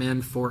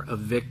recommend for a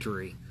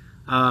Victory?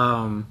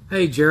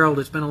 Hey, Gerald,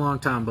 it's been a long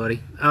time,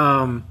 buddy.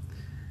 All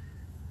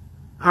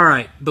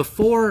right,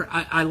 before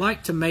I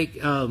like to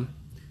make,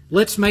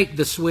 let's make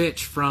the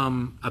switch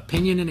from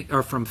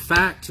from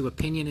fact to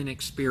opinion and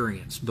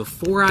experience.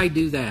 Before I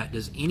do that,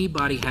 does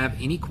anybody have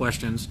any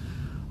questions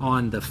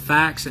on the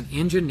facts and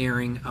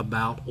engineering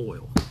about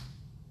oil?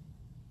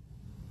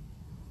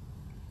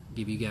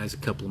 Give you guys a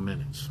couple of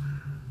minutes.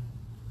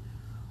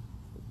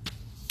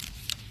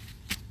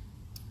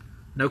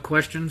 No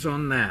questions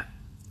on that?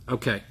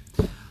 Okay.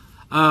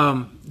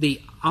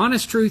 The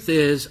honest truth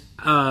is,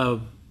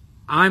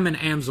 I'm an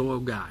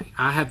AMSOIL guy.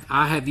 I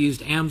have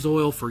used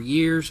AMSOIL for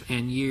years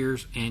and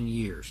years and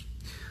years.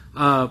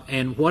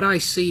 And what I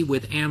see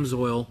with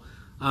AMSOIL,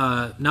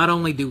 not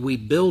only do we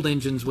build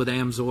engines with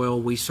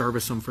AMSOIL, we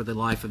service them for the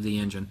life of the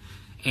engine.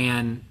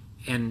 And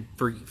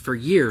for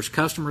years,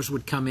 customers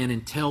would come in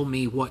and tell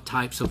me what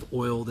types of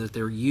oil that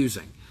they're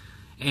using.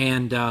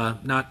 And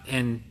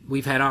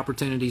we've had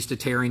opportunities to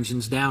tear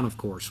engines down, of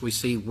course. We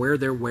see where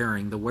they're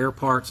wearing, the wear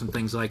parts and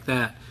things like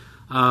that.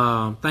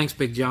 Thanks,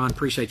 Big John.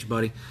 Appreciate you,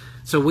 buddy.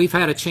 So we've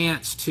had a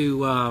chance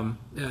to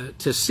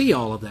see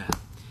all of that.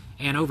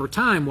 And over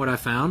time, what I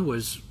found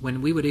was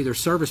when we would either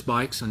service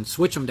bikes and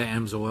switch them to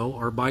AMSOIL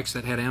or bikes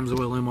that had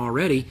AMSOIL in them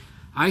already,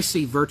 I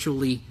see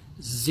virtually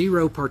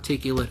zero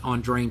particulate on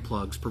drain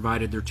plugs,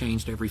 provided they're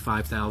changed every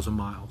 5,000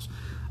 miles.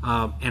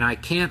 And I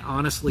can't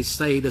honestly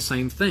say the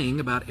same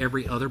thing about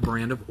every other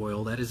brand of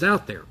oil that is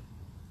out there.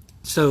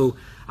 So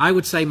I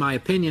would say my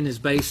opinion is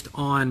based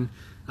on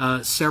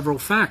several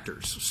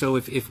factors. So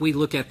if we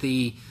look at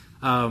the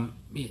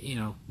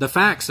the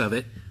facts of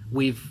it,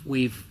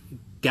 we've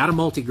got a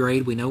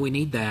multigrade. We know we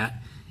need that.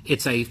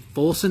 It's a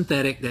full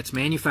synthetic that's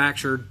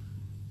manufactured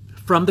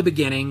from the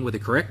beginning with the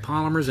correct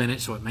polymers in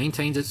it, so it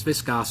maintains its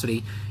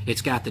viscosity.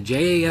 It's got the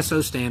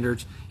JASO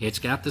standards. It's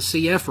got the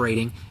CF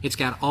rating. It's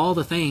got all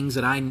the things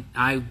that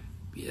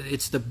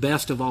it's the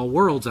best of all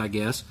worlds, I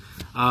guess.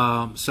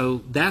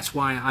 So that's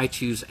why I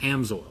choose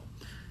AMSOIL.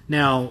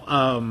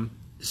 Now,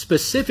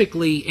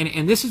 specifically,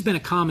 and this has been a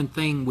common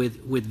thing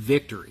with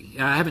Victory.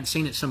 I haven't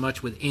seen it so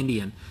much with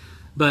Indian,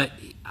 but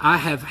I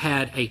have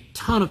had a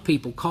ton of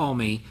people call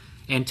me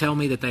and tell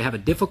me that they have a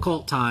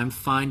difficult time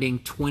finding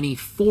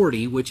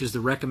 2040, which is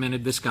the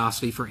recommended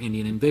viscosity for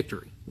Indian and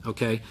Victory.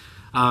 Okay,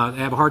 they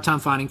have a hard time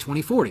finding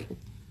 2040. Of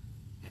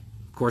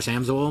course,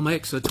 AMSOIL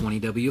makes a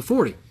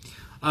 20W40,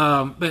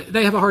 but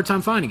they have a hard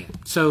time finding it.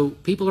 So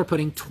people are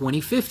putting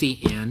 2050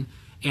 in,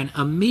 and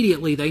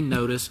immediately they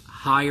notice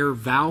higher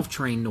valve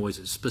train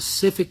noises,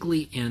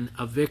 specifically in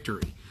a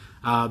Victory,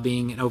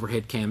 being an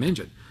overhead cam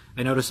engine.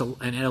 They notice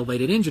an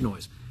elevated engine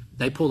noise.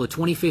 They pull the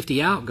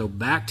 2050 out, go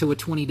back to a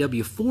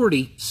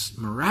 20W40.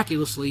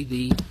 Miraculously,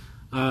 the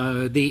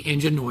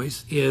engine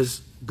noise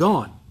is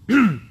gone.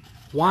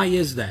 Why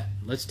is that?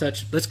 Let's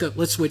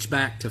switch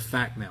back to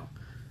fact now.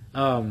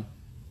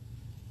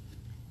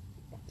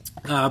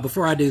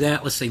 Before I do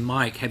that, let's see,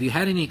 Mike, have you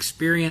had any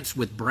experience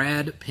with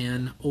Brad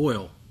Penn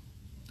oil?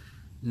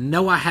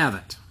 No, I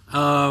haven't.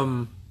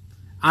 I'm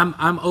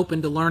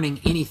open to learning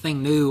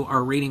anything new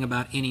or reading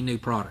about any new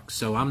products.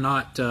 So I'm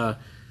not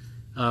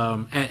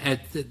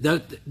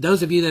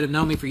Those of you that have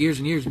known me for years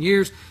and years and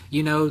years,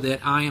 you know that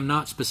I am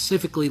not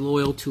specifically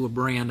loyal to a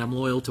brand. I'm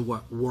loyal to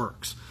what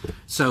works.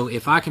 So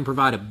if I can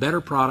provide a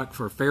better product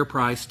for a fair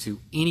price to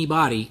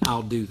anybody,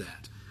 I'll do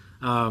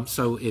that.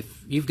 So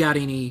if you've got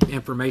any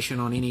information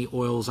on any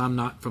oils I'm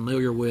not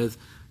familiar with,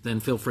 then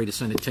feel free to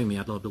send it to me.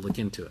 I'd love to look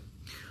into it.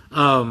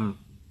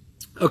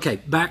 Okay,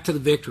 back to the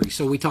Victory.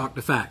 So we talked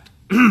the fact.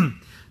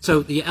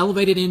 So the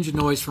elevated engine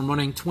noise from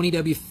running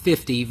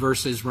 20W50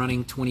 versus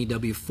running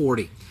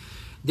 20W40.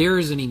 There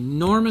is an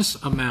enormous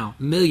amount,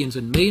 millions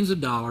and millions of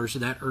dollars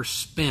that are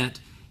spent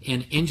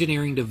in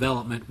engineering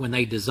development when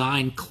they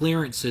design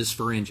clearances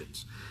for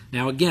engines.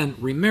 Now again,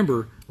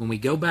 remember, when we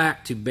go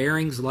back to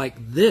bearings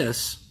like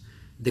this,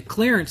 the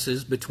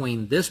clearances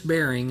between this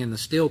bearing and the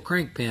steel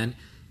crank pin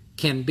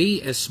can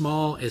be as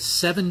small as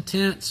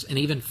 7/10 and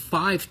even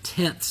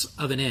 5/10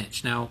 of an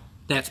inch. Now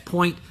that's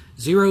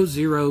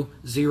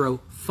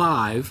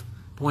 0.0005,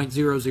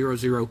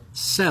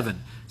 0.0007.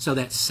 So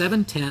that's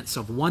 7/10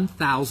 of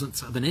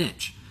 1/1000th of an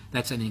inch.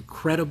 That's an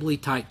incredibly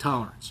tight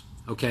tolerance.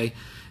 Okay,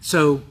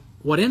 so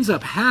what ends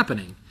up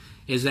happening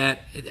is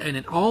that, and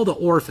in all the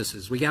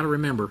orifices, we got to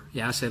remember,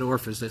 yeah, I said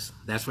orifices,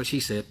 that's what she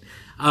said.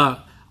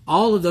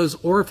 All of those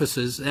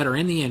orifices that are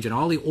in the engine,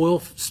 all the oil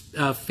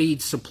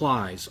feed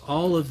supplies,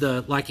 all of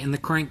the, like in the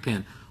crank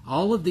pin,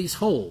 all of these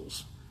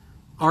holes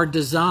are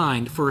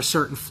designed for a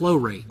certain flow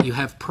rate. You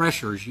have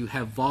pressures, you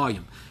have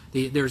volume.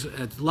 There's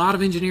a lot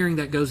of engineering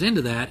that goes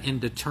into that in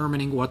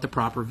determining what the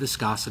proper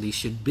viscosity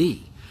should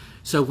be.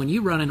 So when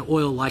you run an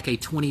oil like a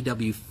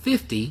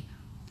 20W50,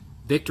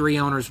 Victory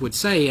owners would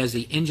say as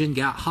the engine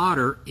got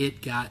hotter,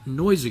 it got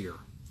noisier.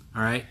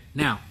 All right.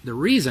 Now, the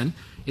reason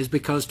is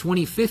because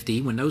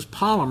 2050, when those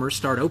polymers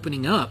start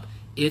opening up,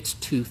 it's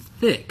too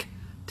thick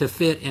to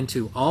fit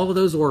into all of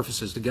those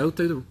orifices, to go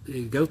through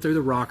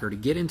the rocker, to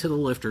get into the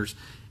lifters,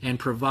 and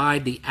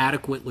provide the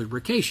adequate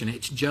lubrication.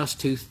 It's just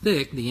too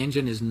thick. The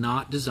engine is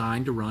not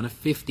designed to run a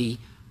 50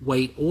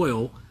 weight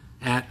oil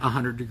at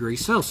 100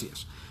 degrees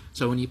Celsius.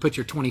 So when you put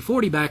your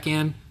 2040 back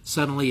in,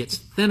 suddenly it's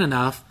thin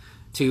enough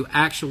to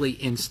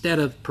actually, instead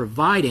of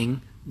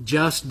providing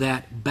just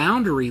that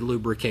boundary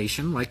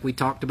lubrication, like we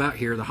talked about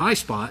here, the high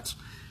spots,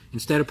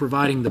 instead of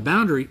providing the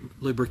boundary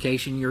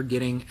lubrication, you're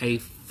getting a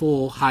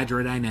full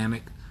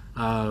hydrodynamic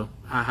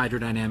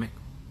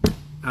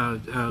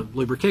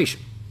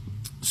lubrication.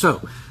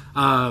 So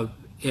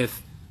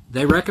if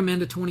they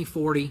recommend a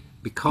 2040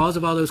 because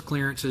of all those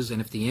clearances,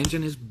 and if the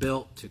engine is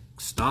built to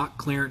stock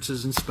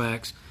clearances and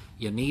specs,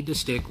 you need to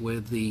stick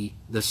with the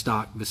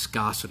stock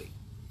viscosity.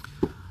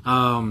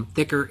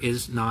 Thicker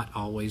is not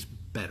always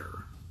better.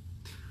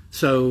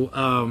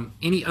 So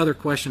any other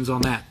questions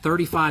on that?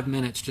 35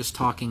 minutes just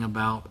talking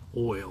about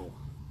oil.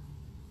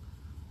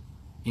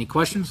 Any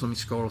questions? Let me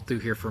scroll through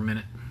here for a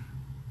minute.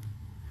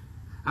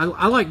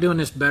 I like doing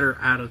this better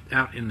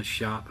out in the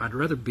shop. I'd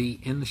rather be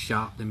in the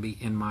shop than be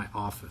in my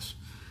office.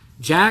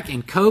 Jack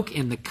and Coke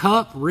in the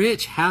cup.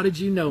 Rich, how did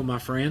you know, my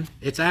friend?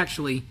 It's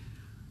actually,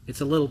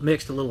 it's a little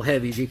mixed, a little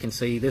heavy, as you can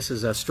see. This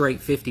is a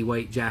straight 50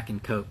 weight Jack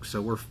and Coke,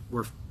 so we're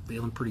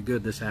feeling pretty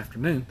good this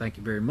afternoon. Thank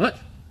you very much.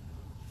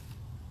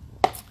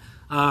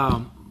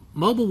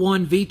 Mobil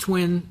 1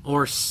 V-twin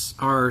or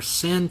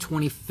Sen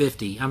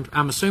 2050.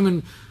 I'm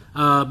assuming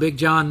Big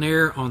John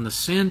there on the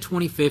Sen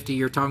 2050.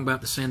 You're talking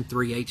about the Sen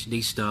 3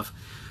 HD stuff.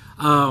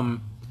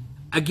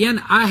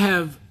 Again, I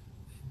have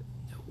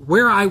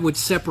where I would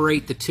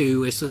separate the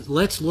two is that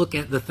let's look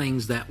at the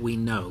things that we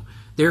know.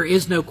 There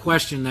is no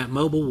question that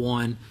Mobil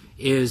 1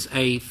 is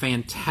a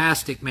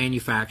fantastic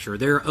manufacturer.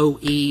 They're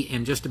OE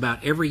in just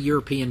about every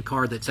European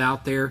car that's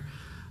out there.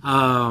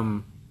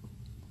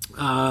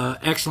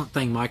 Excellent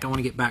thing, Mike. I want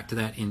to get back to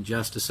that in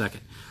just a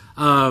second.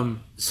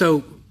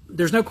 So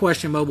there's no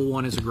question Mobil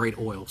 1 is a great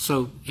oil.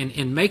 So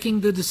in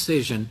making the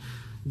decision,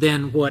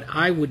 then what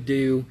I would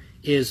do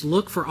is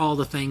look for all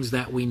the things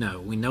that we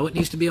know. We know it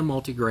needs to be a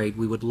multi-grade.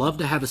 We would love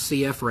to have a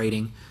CF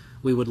rating.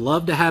 We would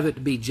love to have it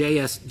to be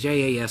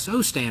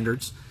JASO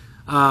standards.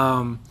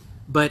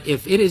 But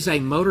if it is a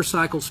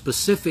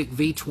motorcycle-specific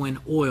V-twin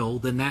oil,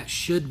 then that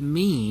should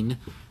mean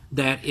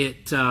that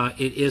it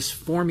is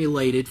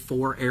formulated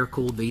for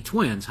air-cooled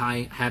V-twins,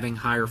 having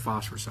higher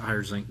phosphorus,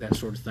 higher zinc, that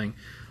sort of thing.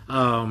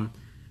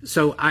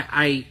 So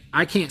I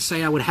can't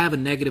say I would have a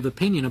negative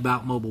opinion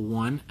about Mobil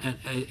 1,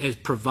 as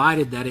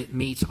provided that it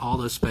meets all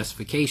those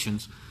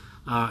specifications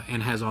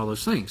and has all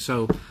those things.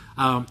 So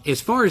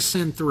as far as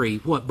Sen 3,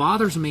 what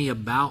bothers me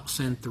about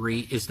Sen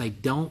 3 is they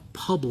don't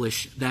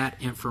publish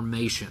that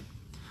information.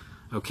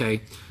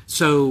 Okay,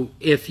 so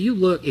if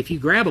you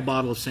grab a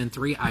bottle of Sen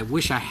 3, I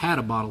wish I had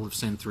a bottle of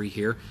Sen 3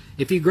 here.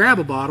 If you grab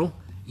a bottle,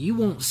 you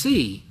won't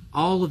see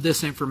all of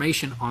this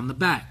information on the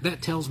back.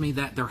 That tells me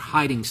that they're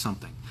hiding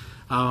something.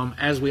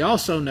 As we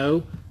also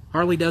know,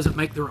 Harley doesn't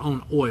make their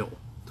own oil.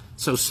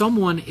 So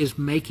someone is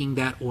making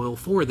that oil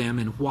for them,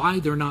 and why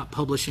they're not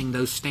publishing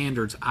those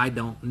standards, I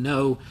don't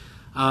know.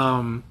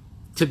 To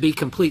be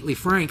completely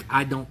frank,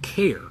 I don't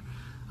care.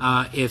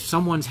 If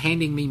someone's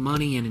handing me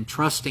money and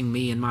entrusting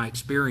me in my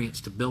experience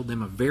to build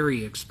them a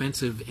very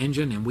expensive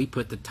engine, and we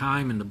put the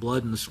time and the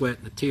blood and the sweat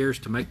and the tears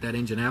to make that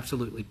engine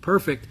absolutely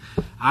perfect,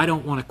 I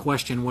don't want to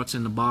question what's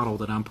in the bottle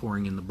that I'm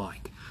pouring in the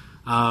bike.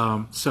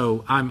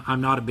 So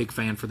I'm not a big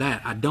fan for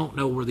that. I don't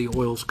know where the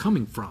oil's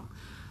coming from.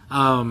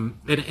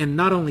 And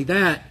not only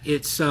that,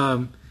 it's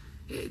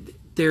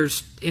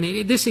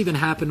this even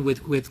happened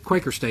with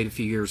Quaker State a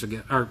few years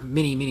ago, or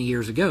many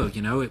years ago.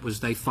 You know, it was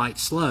they fight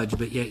sludge,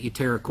 but yet you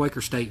tear a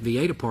Quaker State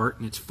V8 apart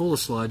and it's full of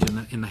sludge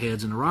in the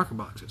heads and the rocker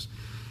boxes.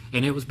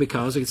 And it was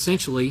because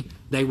essentially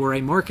they were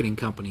a marketing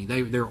company.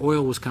 Their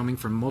oil was coming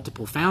from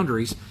multiple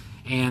foundries,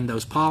 and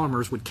those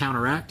polymers would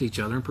counteract each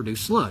other and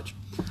produce sludge.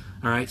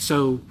 All right,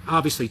 so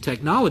obviously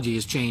technology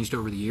has changed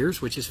over the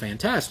years, which is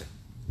fantastic.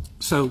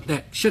 So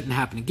that shouldn't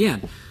happen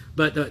again.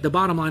 But the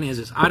bottom line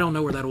is I don't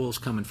know where that oil is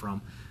coming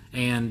from,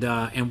 and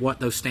what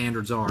those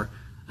standards are,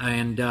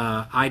 and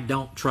I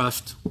don't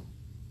trust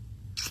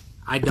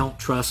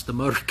the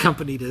motor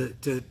company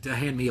to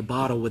hand me a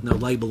bottle with no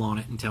label on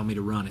it and tell me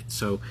to run it.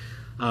 So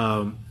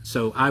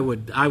I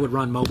would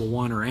run Mobil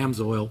 1 or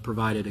AMSOIL,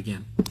 provided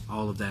again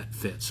all of that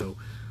fits. So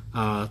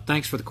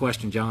thanks for the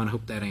question, John. I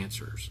hope that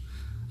answers.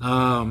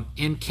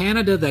 In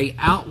Canada, they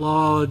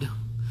outlawed,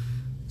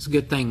 it's a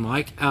good thing,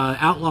 Mike,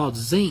 outlawed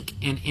zinc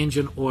in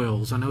engine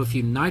oils. I know a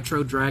few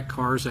nitro drag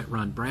cars that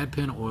run brad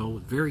pen oil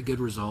with very good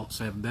results.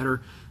 They have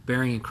better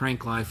bearing and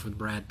crank life with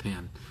brad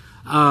pen.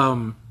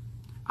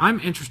 I'm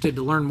interested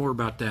to learn more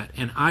about that,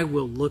 and I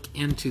will look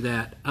into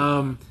that.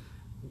 I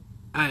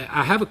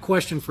have a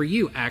question for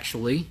you,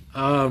 actually.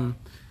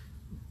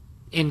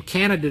 In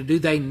Canada, do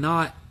they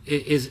not,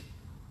 is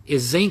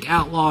zinc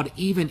outlawed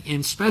even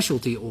in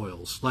specialty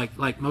oils,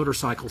 like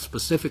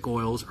motorcycle-specific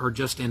oils, or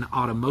just in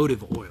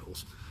automotive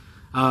oils?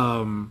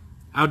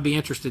 I would be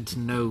interested to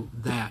know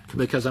that,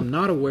 because I'm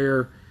not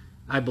aware.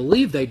 I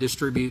believe they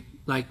distribute,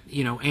 like,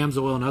 you know,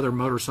 AMSOIL and other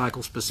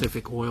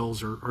motorcycle-specific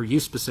oils or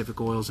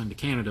use-specific oils into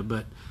Canada,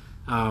 but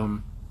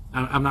I'm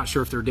not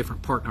sure if there are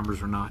different part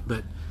numbers or not.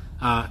 But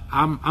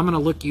I'm going to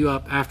look you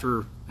up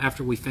after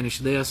we finish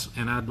this,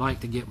 and I'd like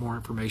to get more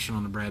information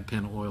on the brad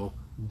pen oil,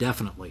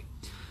 definitely.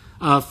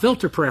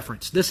 Filter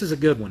preference. This is a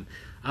good one.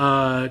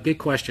 Good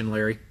question,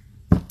 Larry.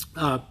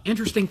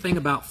 Interesting thing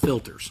about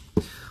filters.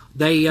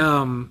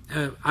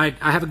 I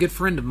have a good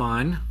friend of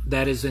mine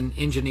that is an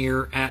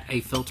engineer at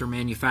a filter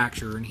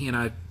manufacturer, and he and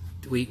I,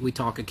 we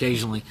talk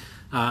occasionally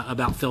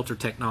about filter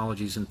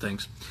technologies and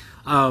things.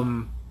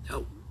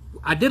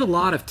 I did a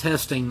lot of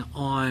testing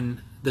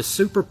on the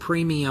Super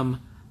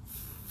Premium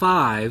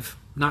 5.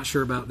 Not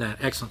sure about that.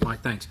 Excellent,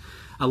 Mike. Thanks.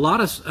 A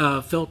lot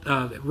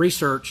of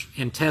research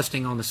and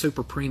testing on the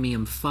Super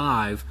Premium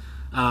 5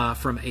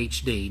 from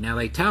HD. Now,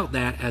 they tout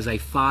that as a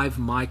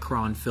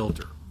 5-micron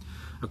filter.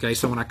 Okay,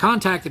 so when I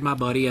contacted my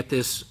buddy at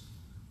this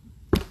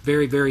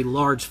very, very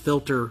large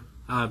filter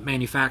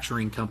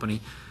manufacturing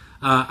company,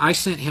 I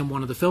sent him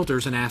one of the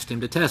filters and asked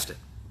him to test it.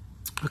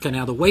 Okay,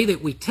 now the way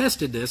that we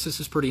tested this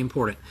is pretty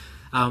important.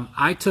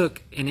 I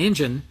took an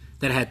engine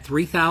that had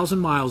 3,000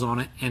 miles on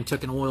it and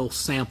took an oil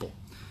sample.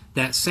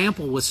 That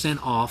sample was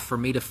sent off for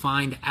me to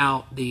find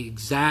out the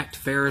exact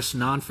ferrous,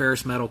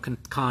 non-ferrous metal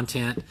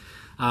content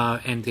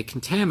and the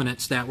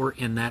contaminants that were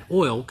in that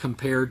oil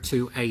compared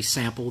to a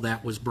sample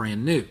that was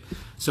brand new.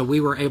 So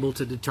we were able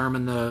to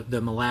determine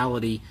the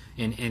molality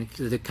and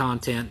the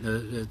content,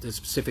 the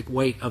specific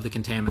weight of the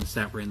contaminants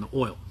that were in the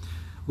oil.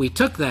 We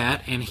took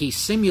that, and he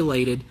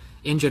simulated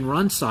engine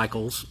run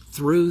cycles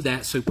through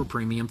that Super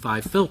Premium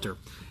 5 filter.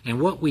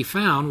 And what we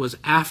found was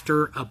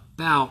after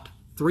about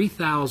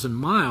 3,000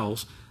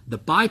 miles, the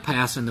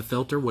bypass in the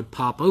filter would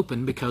pop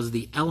open because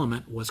the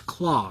element was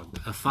clogged.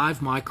 A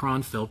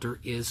 5-micron filter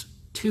is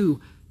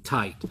too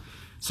tight.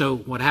 So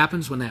what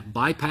happens when that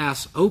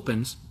bypass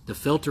opens, the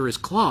filter is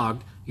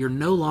clogged, you're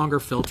no longer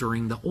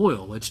filtering the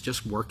oil. It's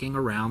just working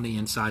around the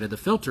inside of the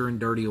filter and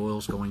dirty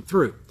oil's going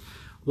through.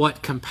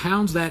 What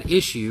compounds that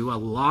issue, a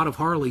lot of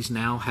Harleys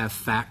now have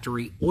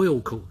factory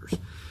oil coolers.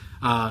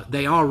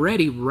 They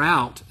already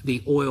route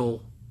the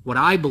oil, what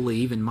I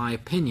believe, in my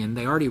opinion,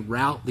 they already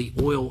route the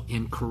oil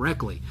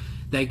incorrectly.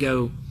 They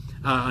go,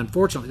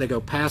 unfortunately, they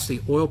go past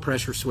the oil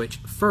pressure switch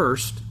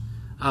first,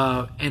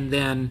 and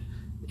then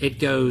it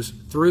goes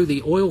through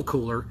the oil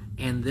cooler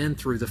and then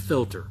through the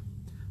filter.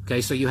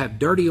 Okay, so you have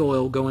dirty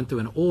oil going through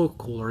an oil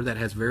cooler that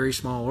has very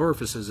small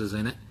orifices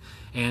in it,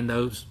 and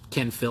those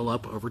can fill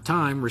up over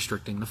time,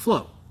 restricting the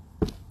flow.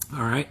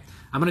 All right,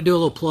 I'm going to do a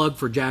little plug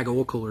for Jag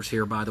oil coolers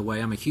here, by the way.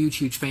 I'm a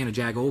huge fan of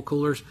Jag oil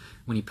coolers.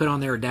 When you put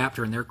on their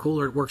adapter and their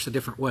cooler, it works a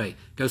different way.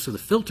 It goes through the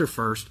filter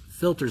first,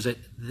 filters it,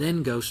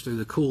 then goes through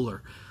the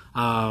cooler.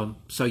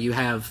 So you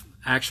have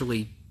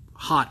actually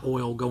hot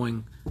oil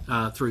going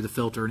through the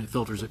filter, and it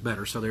filters it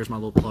better. So there's my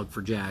little plug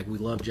for Jag. We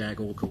love Jag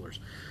oil coolers.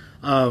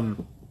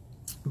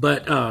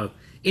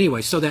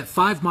 Anyway, so that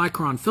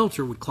 5-micron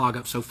filter would clog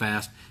up so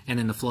fast, and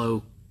then the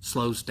flow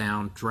slows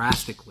down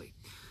drastically.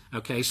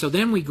 Okay, so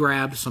then we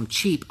grabbed some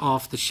cheap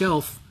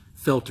off-the-shelf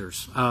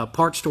filters,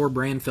 part store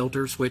brand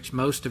filters, which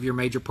most of your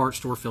major part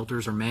store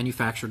filters are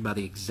manufactured by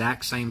the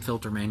exact same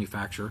filter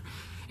manufacturer,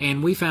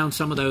 And we found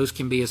some of those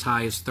can be as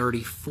high as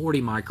 30,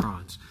 40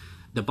 microns.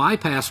 The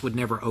bypass would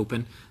never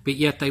open, but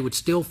yet they would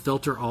still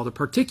filter all the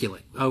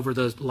particulate over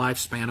the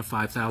lifespan of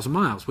 5,000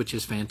 miles, which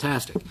is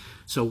fantastic.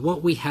 So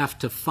what we have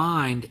to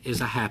find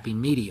is a happy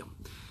medium.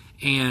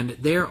 And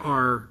there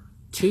are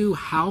 2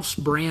 house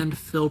brand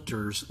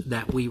filters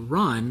that we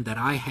run that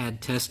I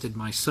had tested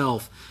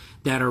myself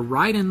that are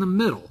right in the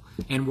middle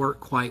and work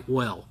quite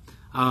well.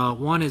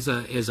 One is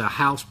a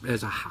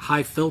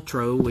high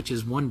filtro, which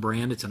is one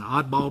brand. It's an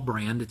oddball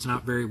brand. It's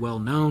not very well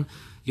known.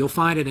 You'll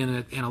find it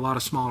in a lot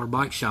of smaller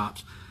bike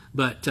shops,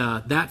 but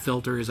that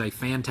filter is a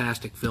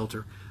fantastic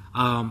filter.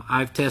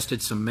 I've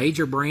tested some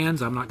major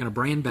brands. I'm not going to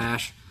brand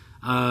bash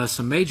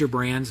some major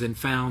brands and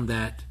found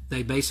that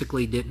they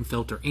basically didn't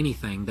filter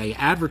anything. They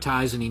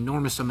advertise an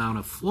enormous amount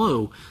of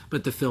flow,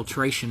 but the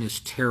filtration is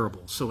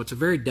terrible. So it's a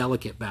very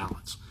delicate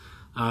balance.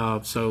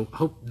 So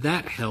hope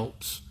that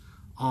helps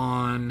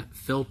on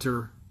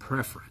filter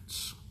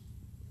preference.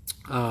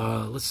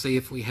 Let's see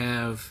if we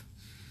have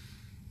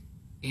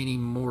any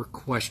more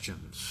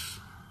questions.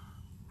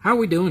 How are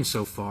we doing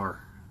so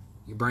far?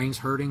 Your brain's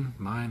hurting?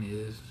 Mine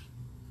is.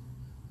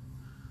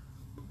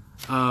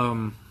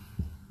 Let's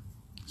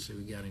see if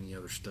we got any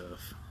other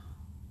stuff.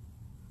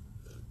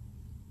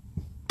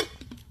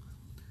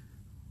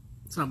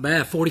 It's not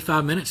bad.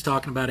 45 minutes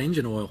talking about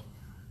engine oil.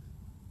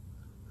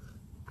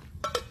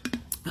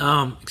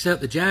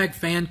 Except the Jag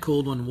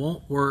fan-cooled one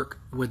won't work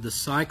with the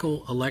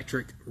cycle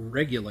electric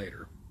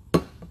regulator.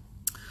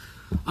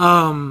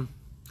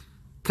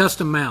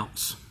 Custom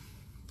mounts.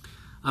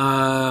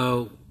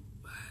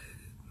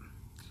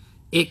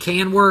 It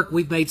can work.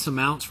 We've made some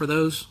mounts for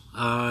those.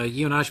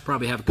 You and I should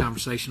probably have a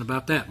conversation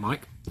about that,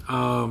 Mike.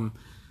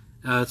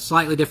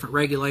 Slightly different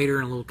regulator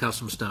and a little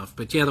custom stuff.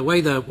 But yeah, the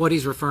way what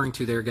he's referring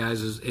to there,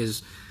 guys,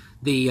 is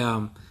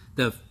the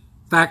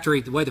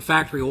factory. The way the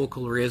factory oil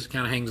cooler is, it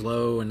kind of hangs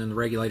low, and then the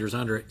regulator's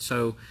under it.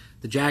 So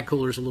the Jag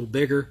cooler is a little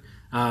bigger,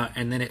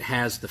 and then it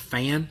has the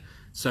fan.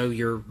 So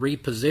you're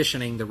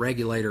repositioning the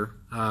regulator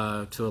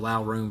to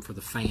allow room for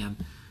the fan,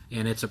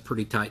 and it's a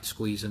pretty tight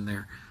squeeze in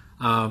there.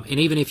 And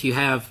even if you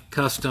have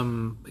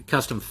custom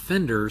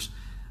fenders,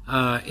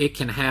 it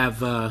can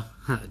have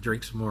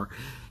drink some more.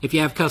 If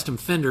you have custom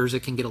fenders,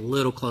 it can get a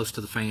little close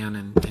to the fan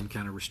and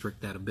kind of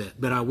restrict that a bit.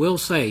 But I will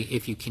say,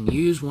 if you can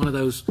use one of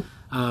those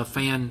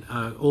fan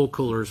oil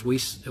coolers,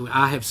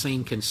 I have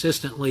seen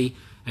consistently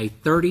a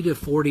 30 to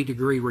 40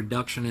 degree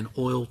reduction in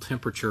oil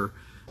temperature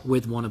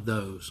with one of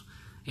those.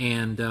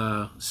 And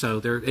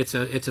so it's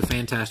a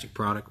fantastic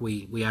product.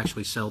 We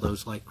actually sell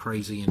those like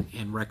crazy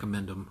and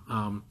recommend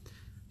them.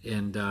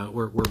 And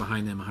we're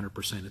behind them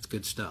 100%. It's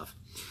good stuff.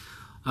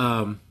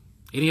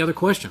 Any other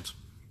questions?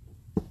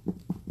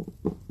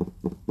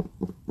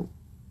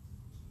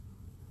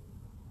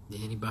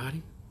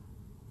 Anybody?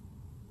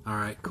 All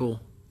right, cool.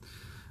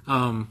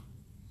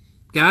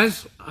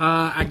 Guys,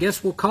 I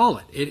guess we'll call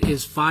it. It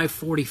is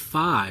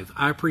 5:45.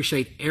 I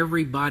appreciate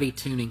everybody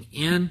tuning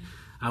in.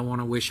 I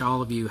want to wish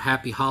all of you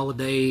happy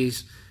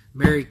holidays,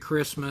 Merry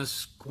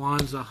Christmas,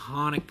 Kwanzaa,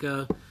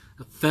 Hanukkah,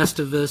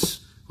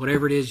 Festivus,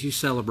 whatever it is you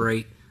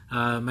celebrate.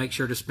 Make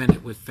sure to spend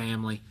it with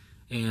family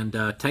and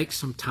take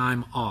some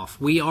time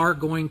off. We are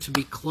going to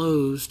be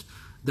closed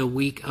the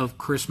week of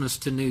Christmas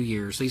to New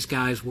Year's. These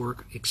guys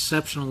work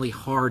exceptionally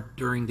hard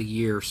during the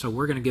year, so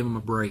we're going to give them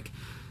a break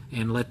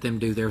and let them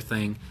do their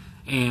thing.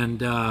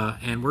 And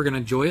we're going to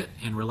enjoy it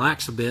and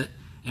relax a bit,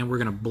 and we're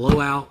going to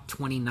blow out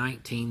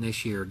 2019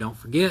 this year. Don't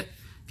forget,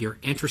 if you're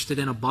interested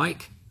in a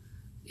bike,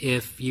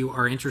 if you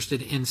are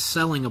interested in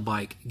selling a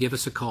bike, give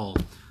us a call.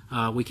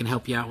 We can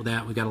help you out with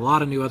that. We've got a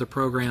lot of new other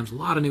programs, a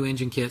lot of new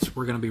engine kits.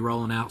 We're going to be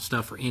rolling out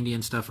stuff for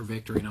Indian, stuff for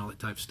Victory, and all that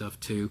type of stuff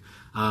too.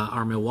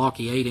 Our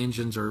Milwaukee 8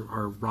 engines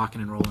are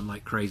rocking and rolling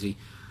like crazy.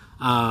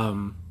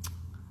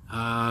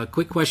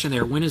 Quick question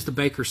there. When is the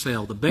Baker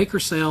sale? The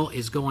Baker sale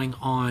is going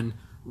on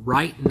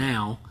right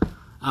now.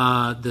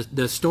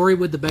 The story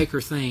with the Baker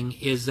thing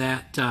is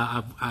that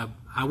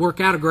I work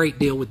out a great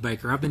deal with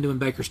Baker. I've been doing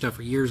Baker stuff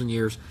for years and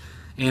years,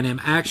 and am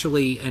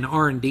actually an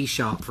R&D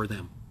shop for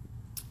them.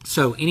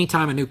 So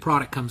anytime a new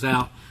product comes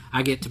out,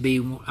 I get to be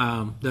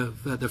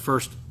the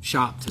first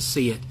shop to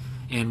see it,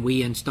 and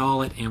we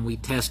install it and we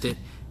test it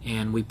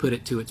and we put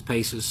it to its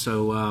paces.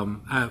 So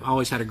I've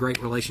always had a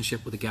great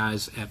relationship with the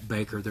guys at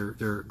Baker.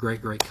 They're a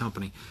great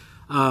company.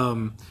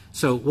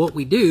 So what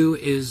we do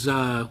is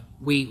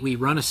we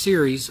run a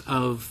series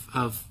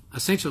of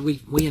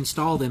essentially we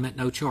install them at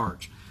no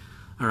charge.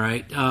 All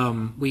right.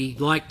 We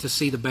like to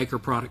see the Baker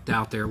product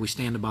out there. We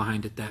stand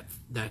behind it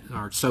that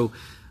hard. So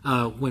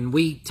when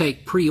we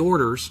take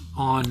pre-orders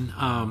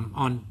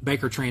on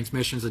Baker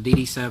transmissions, the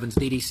DD7s,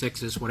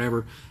 DD6s,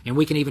 whatever, and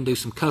we can even do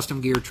some custom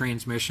gear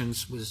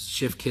transmissions with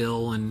shift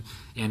kill and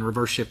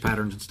reverse shift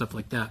patterns and stuff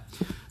like that.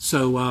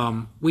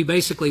 So we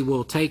basically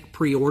will take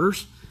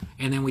pre-orders,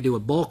 and then we do a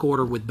bulk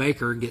order with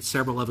Baker and get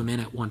several of them in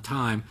at one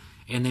time,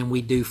 and then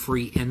we do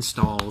free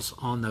installs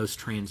on those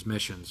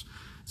transmissions.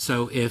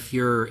 So if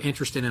you're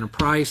interested in a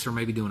price or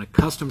maybe doing a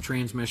custom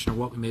transmission or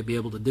what we may be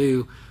able to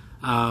do,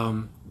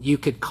 you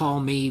could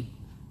call me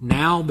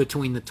now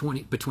between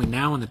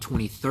now and the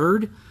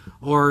 23rd,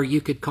 or you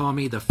could call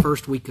me the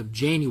first week of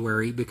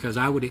January, because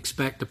I would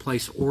expect to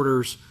place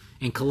orders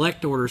and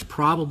collect orders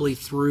probably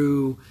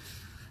through,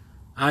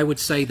 I would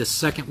say, the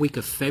second week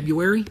of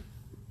February,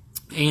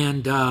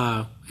 and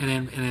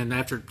then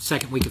after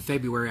second week of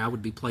February, I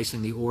would be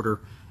placing the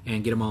order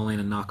and get them all in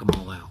and knock them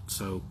all out.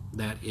 So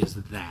that is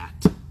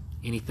that.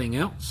 Anything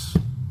else?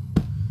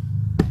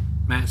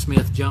 Matt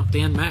Smith jumped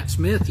in. Matt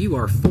Smith, you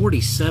are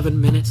 47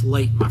 minutes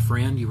late, my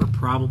friend. You were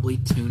probably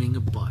tuning a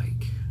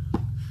bike.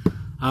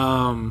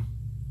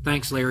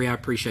 Thanks, Larry. I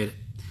appreciate it.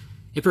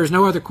 If there's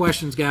no other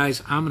questions,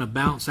 guys, I'm going to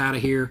bounce out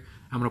of here.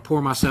 I'm going to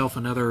pour myself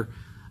another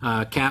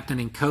Captain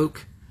and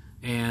Coke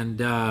and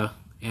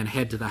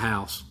head to the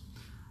house.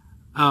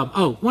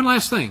 Oh, one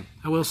last thing.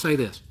 I will say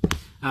this.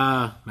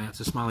 Matt's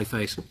a smiley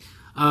face.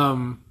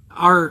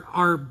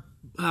 Our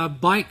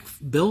bike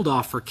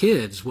build-off for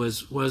kids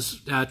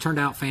was turned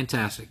out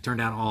fantastic.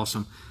 Turned out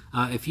awesome.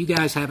 If you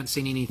guys haven't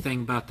seen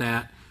anything about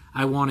that,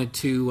 I wanted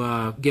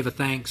to give a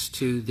thanks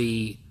to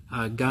the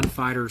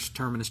Gunfighters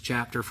Terminus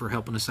chapter for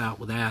helping us out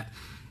with that.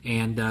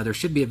 And there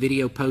should be a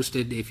video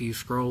posted. If you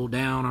scroll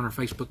down on our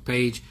Facebook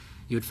page,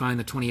 you would find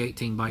the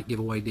 2018 bike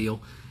giveaway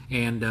deal.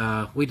 And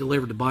we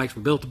delivered the bikes.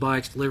 We built the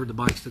bikes, delivered the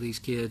bikes to these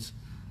kids,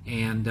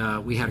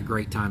 and we had a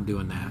great time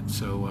doing that.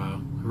 So a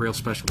real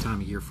special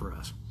time of year for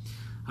us.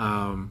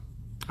 All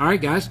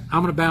right, guys,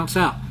 I'm going to bounce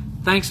out.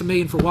 Thanks a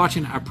million for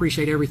watching. I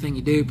appreciate everything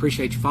you do.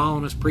 Appreciate you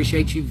following us.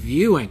 Appreciate you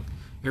viewing.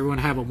 Everyone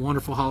have a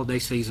wonderful holiday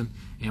season,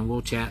 and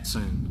we'll chat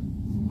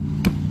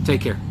soon.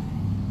 Take care.